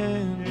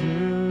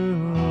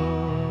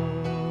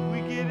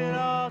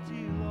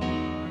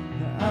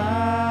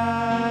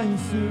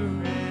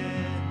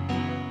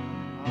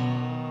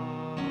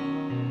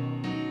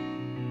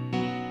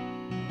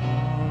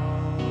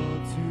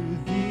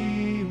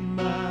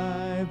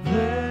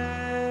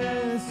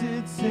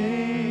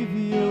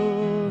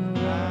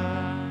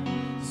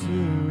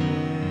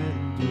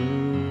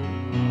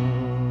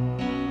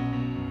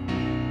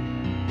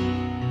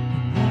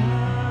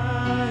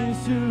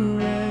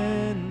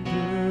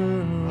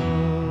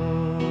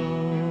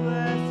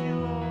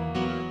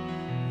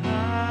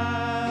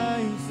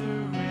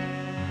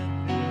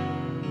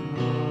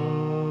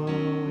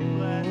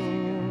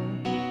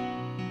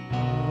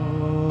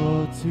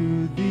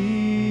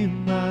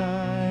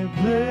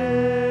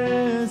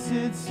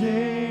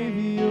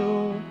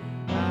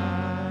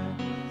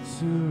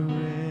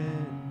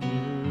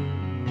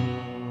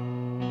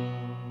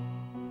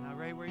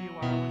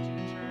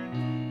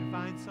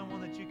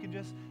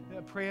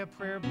 Pray a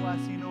prayer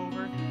blessing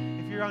over.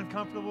 If you're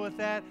uncomfortable with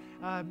that,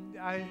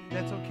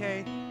 that's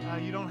okay.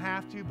 You don't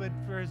have to, but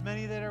for as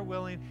many that are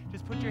willing,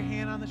 just put your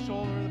hand on the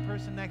shoulder of the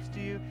person next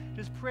to you.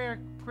 Just pray,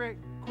 quick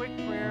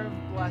prayer of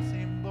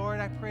blessing. Lord,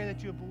 I pray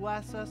that you would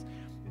bless us,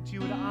 that you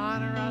would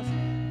honor us,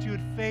 that you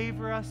would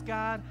favor us,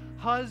 God.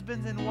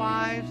 Husbands and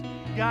wives,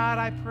 God,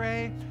 I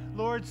pray.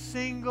 Lord,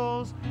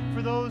 singles,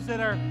 for those that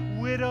are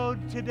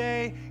widowed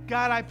today.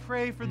 God, I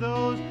pray for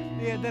those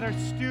that are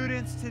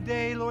students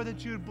today, Lord,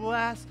 that you would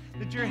bless,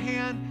 that your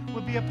hand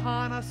would be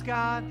upon us,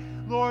 God.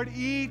 Lord,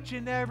 each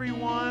and every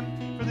one,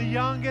 from the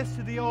youngest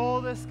to the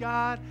oldest,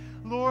 God.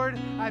 Lord,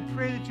 I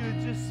pray that you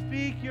would just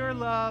speak your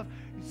love,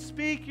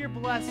 speak your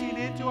blessing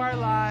into our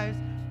lives.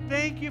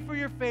 Thank you for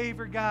your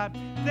favor, God.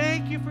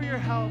 Thank you for your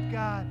help,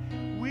 God.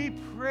 We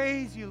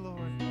praise you,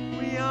 Lord.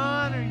 We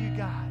honor you,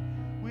 God.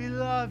 We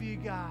love you,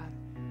 God.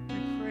 We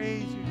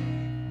praise your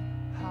name.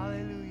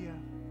 Hallelujah.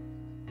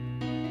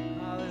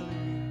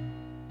 Hallelujah.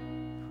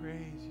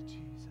 Praise you,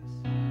 Jesus.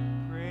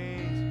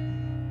 Praise your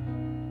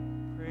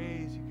name.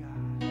 Praise you,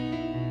 God.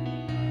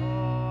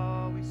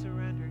 Oh, we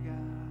surrender,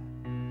 God.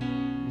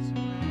 We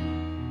surrender,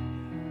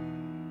 God.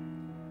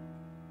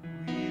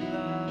 We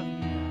love you,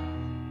 God.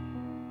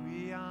 We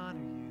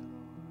honor you,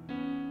 Lord.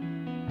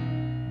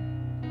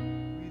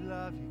 We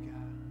love you,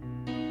 God.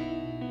 We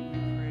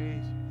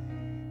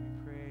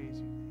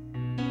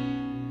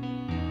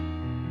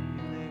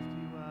lift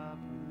you up.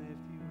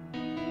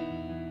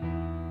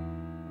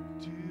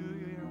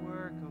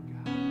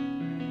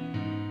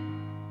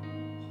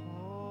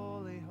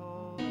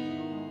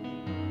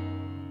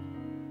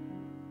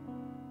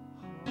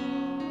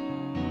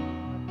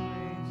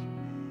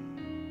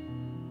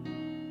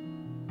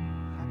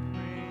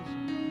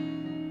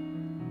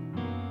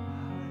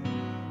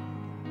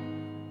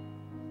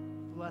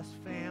 bless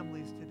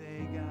families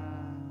today,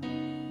 God.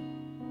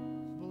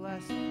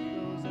 Bless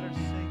those that are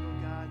single,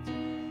 God, today.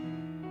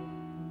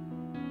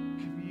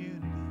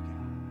 Community,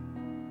 God.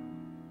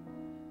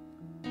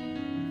 Thank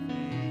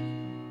you.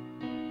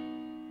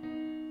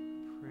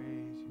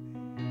 Praise your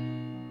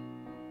name.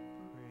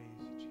 Praise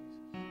you, Jesus.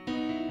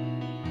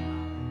 Hallelujah.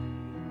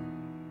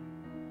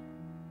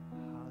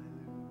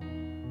 Hallelujah.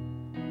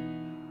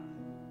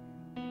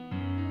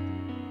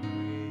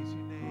 Praise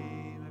your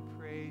name. I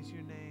praise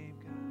your name,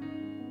 God.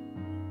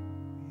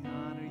 We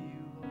honor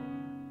you, Lord.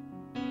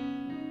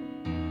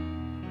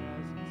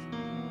 Presence,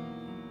 Lord.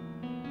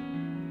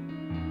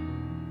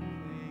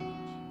 Thank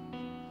you,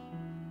 Jesus.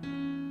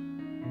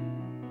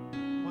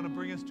 I want to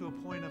bring us to a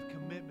point of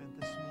commitment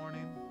this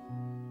morning.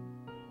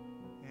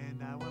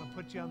 And I want to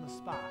put you on the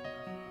spot.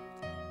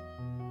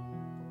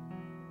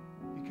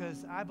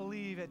 Because I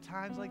believe at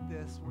times like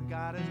this, when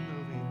God is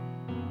moving,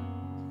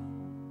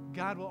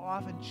 God will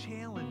often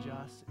challenge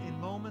us in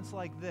moments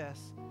like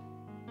this.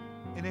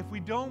 And if we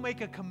don't make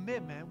a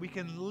commitment, we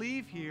can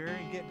leave here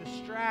and get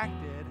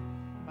distracted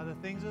by the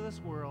things of this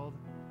world,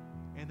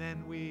 and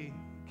then we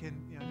can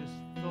just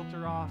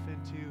filter off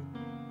into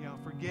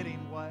forgetting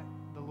what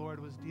the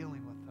Lord was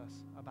dealing with us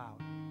about.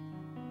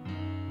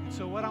 And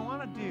so what I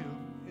want to do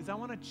is I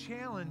want to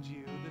challenge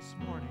you this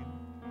morning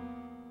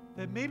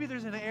that maybe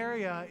there's an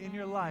area in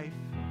your life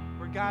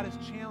where God has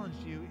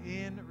challenged you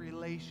in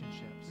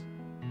relationships.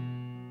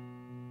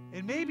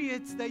 And maybe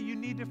it's that you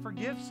need to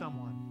forgive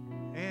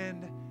someone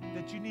and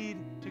that you need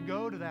to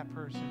go to that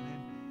person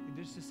and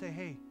just to say,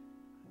 hey,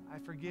 I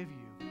forgive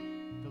you.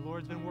 The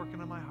Lord's been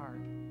working on my heart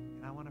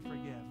and I want to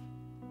forgive.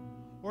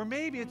 Or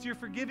maybe it's you're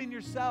forgiving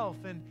yourself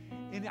and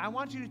I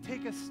want you to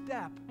take a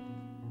step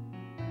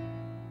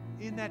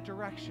in that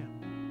direction.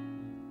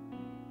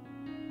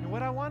 And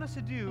what I want us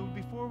to do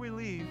before we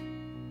leave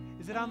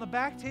is that on the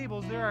back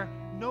tables there are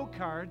note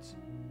cards.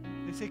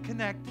 They say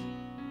connect.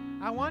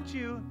 I want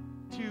you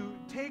to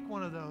take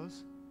one of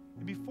those,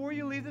 and before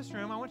you leave this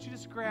room, I want you to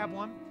just grab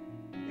one,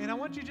 and I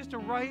want you just to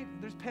write,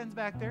 there's pens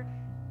back there,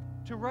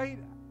 to write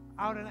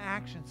out an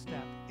action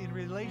step in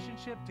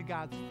relationship to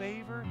God's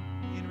favor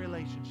in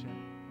relationship.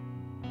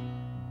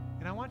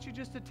 And I want you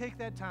just to take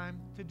that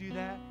time to do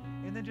that,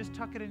 and then just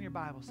tuck it in your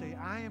Bible. Say,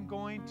 I am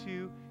going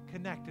to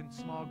connect in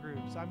small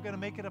groups. I'm going to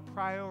make it a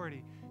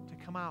priority to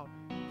come out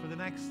for the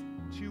next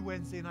 2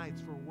 Wednesday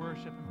nights for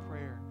worship and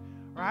prayer.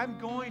 Or I'm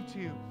going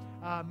to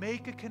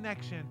make a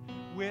connection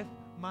with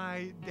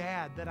my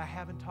dad that I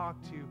haven't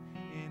talked to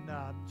in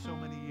so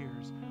many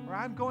years. Or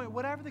I'm going,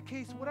 whatever the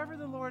case, whatever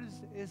the Lord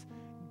is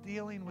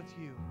dealing with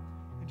you.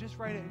 And just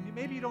write it. And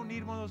maybe you don't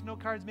need one of those note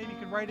cards. Maybe you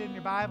can write it in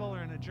your Bible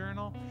or in a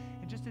journal.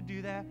 And just to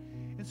do that.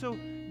 And so,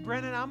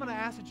 Brendan, I'm going to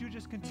ask that you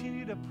just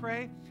continue to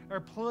pray or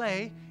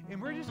play.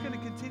 And we're just going to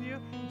continue.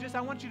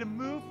 I want you to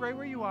move right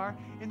where you are.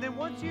 And then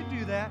once you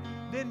do that,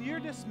 then you're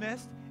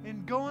dismissed.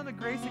 And go in the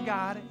grace of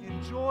God,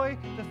 enjoy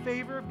the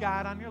favor of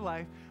God on your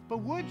life. But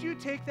would you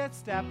take that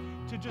step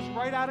to just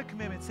write out a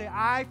commitment? Say,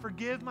 I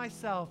forgive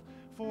myself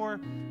for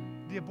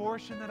the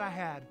abortion that I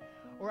had.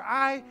 Or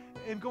I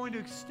am going to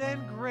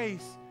extend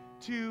grace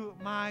to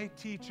my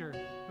teacher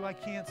who I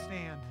can't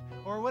stand.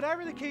 Or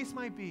whatever the case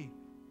might be.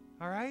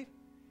 All right?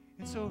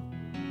 And so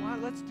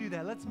let's do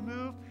that. Let's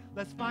move.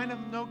 Let's find a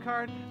note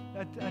card,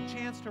 a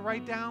chance to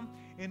write down.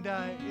 And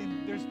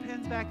there's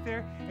pens back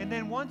there. And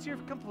then once you're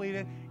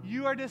completed,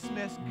 you are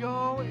dismissed.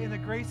 Go in the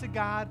grace of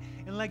God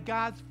and let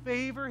God's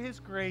favor, His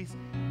grace,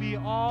 be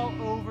all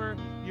over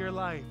your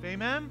life.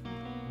 Amen?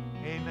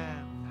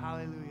 Amen.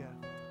 Hallelujah.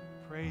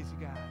 Praise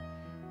you, God.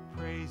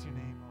 Praise your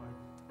name, Lord.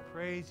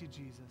 Praise you,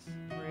 Jesus.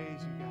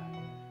 Praise you, God.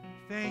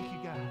 Thank you,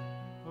 God,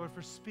 Lord,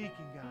 for speaking,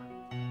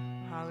 God.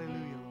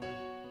 Hallelujah, Lord.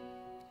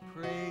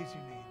 Praise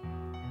your name.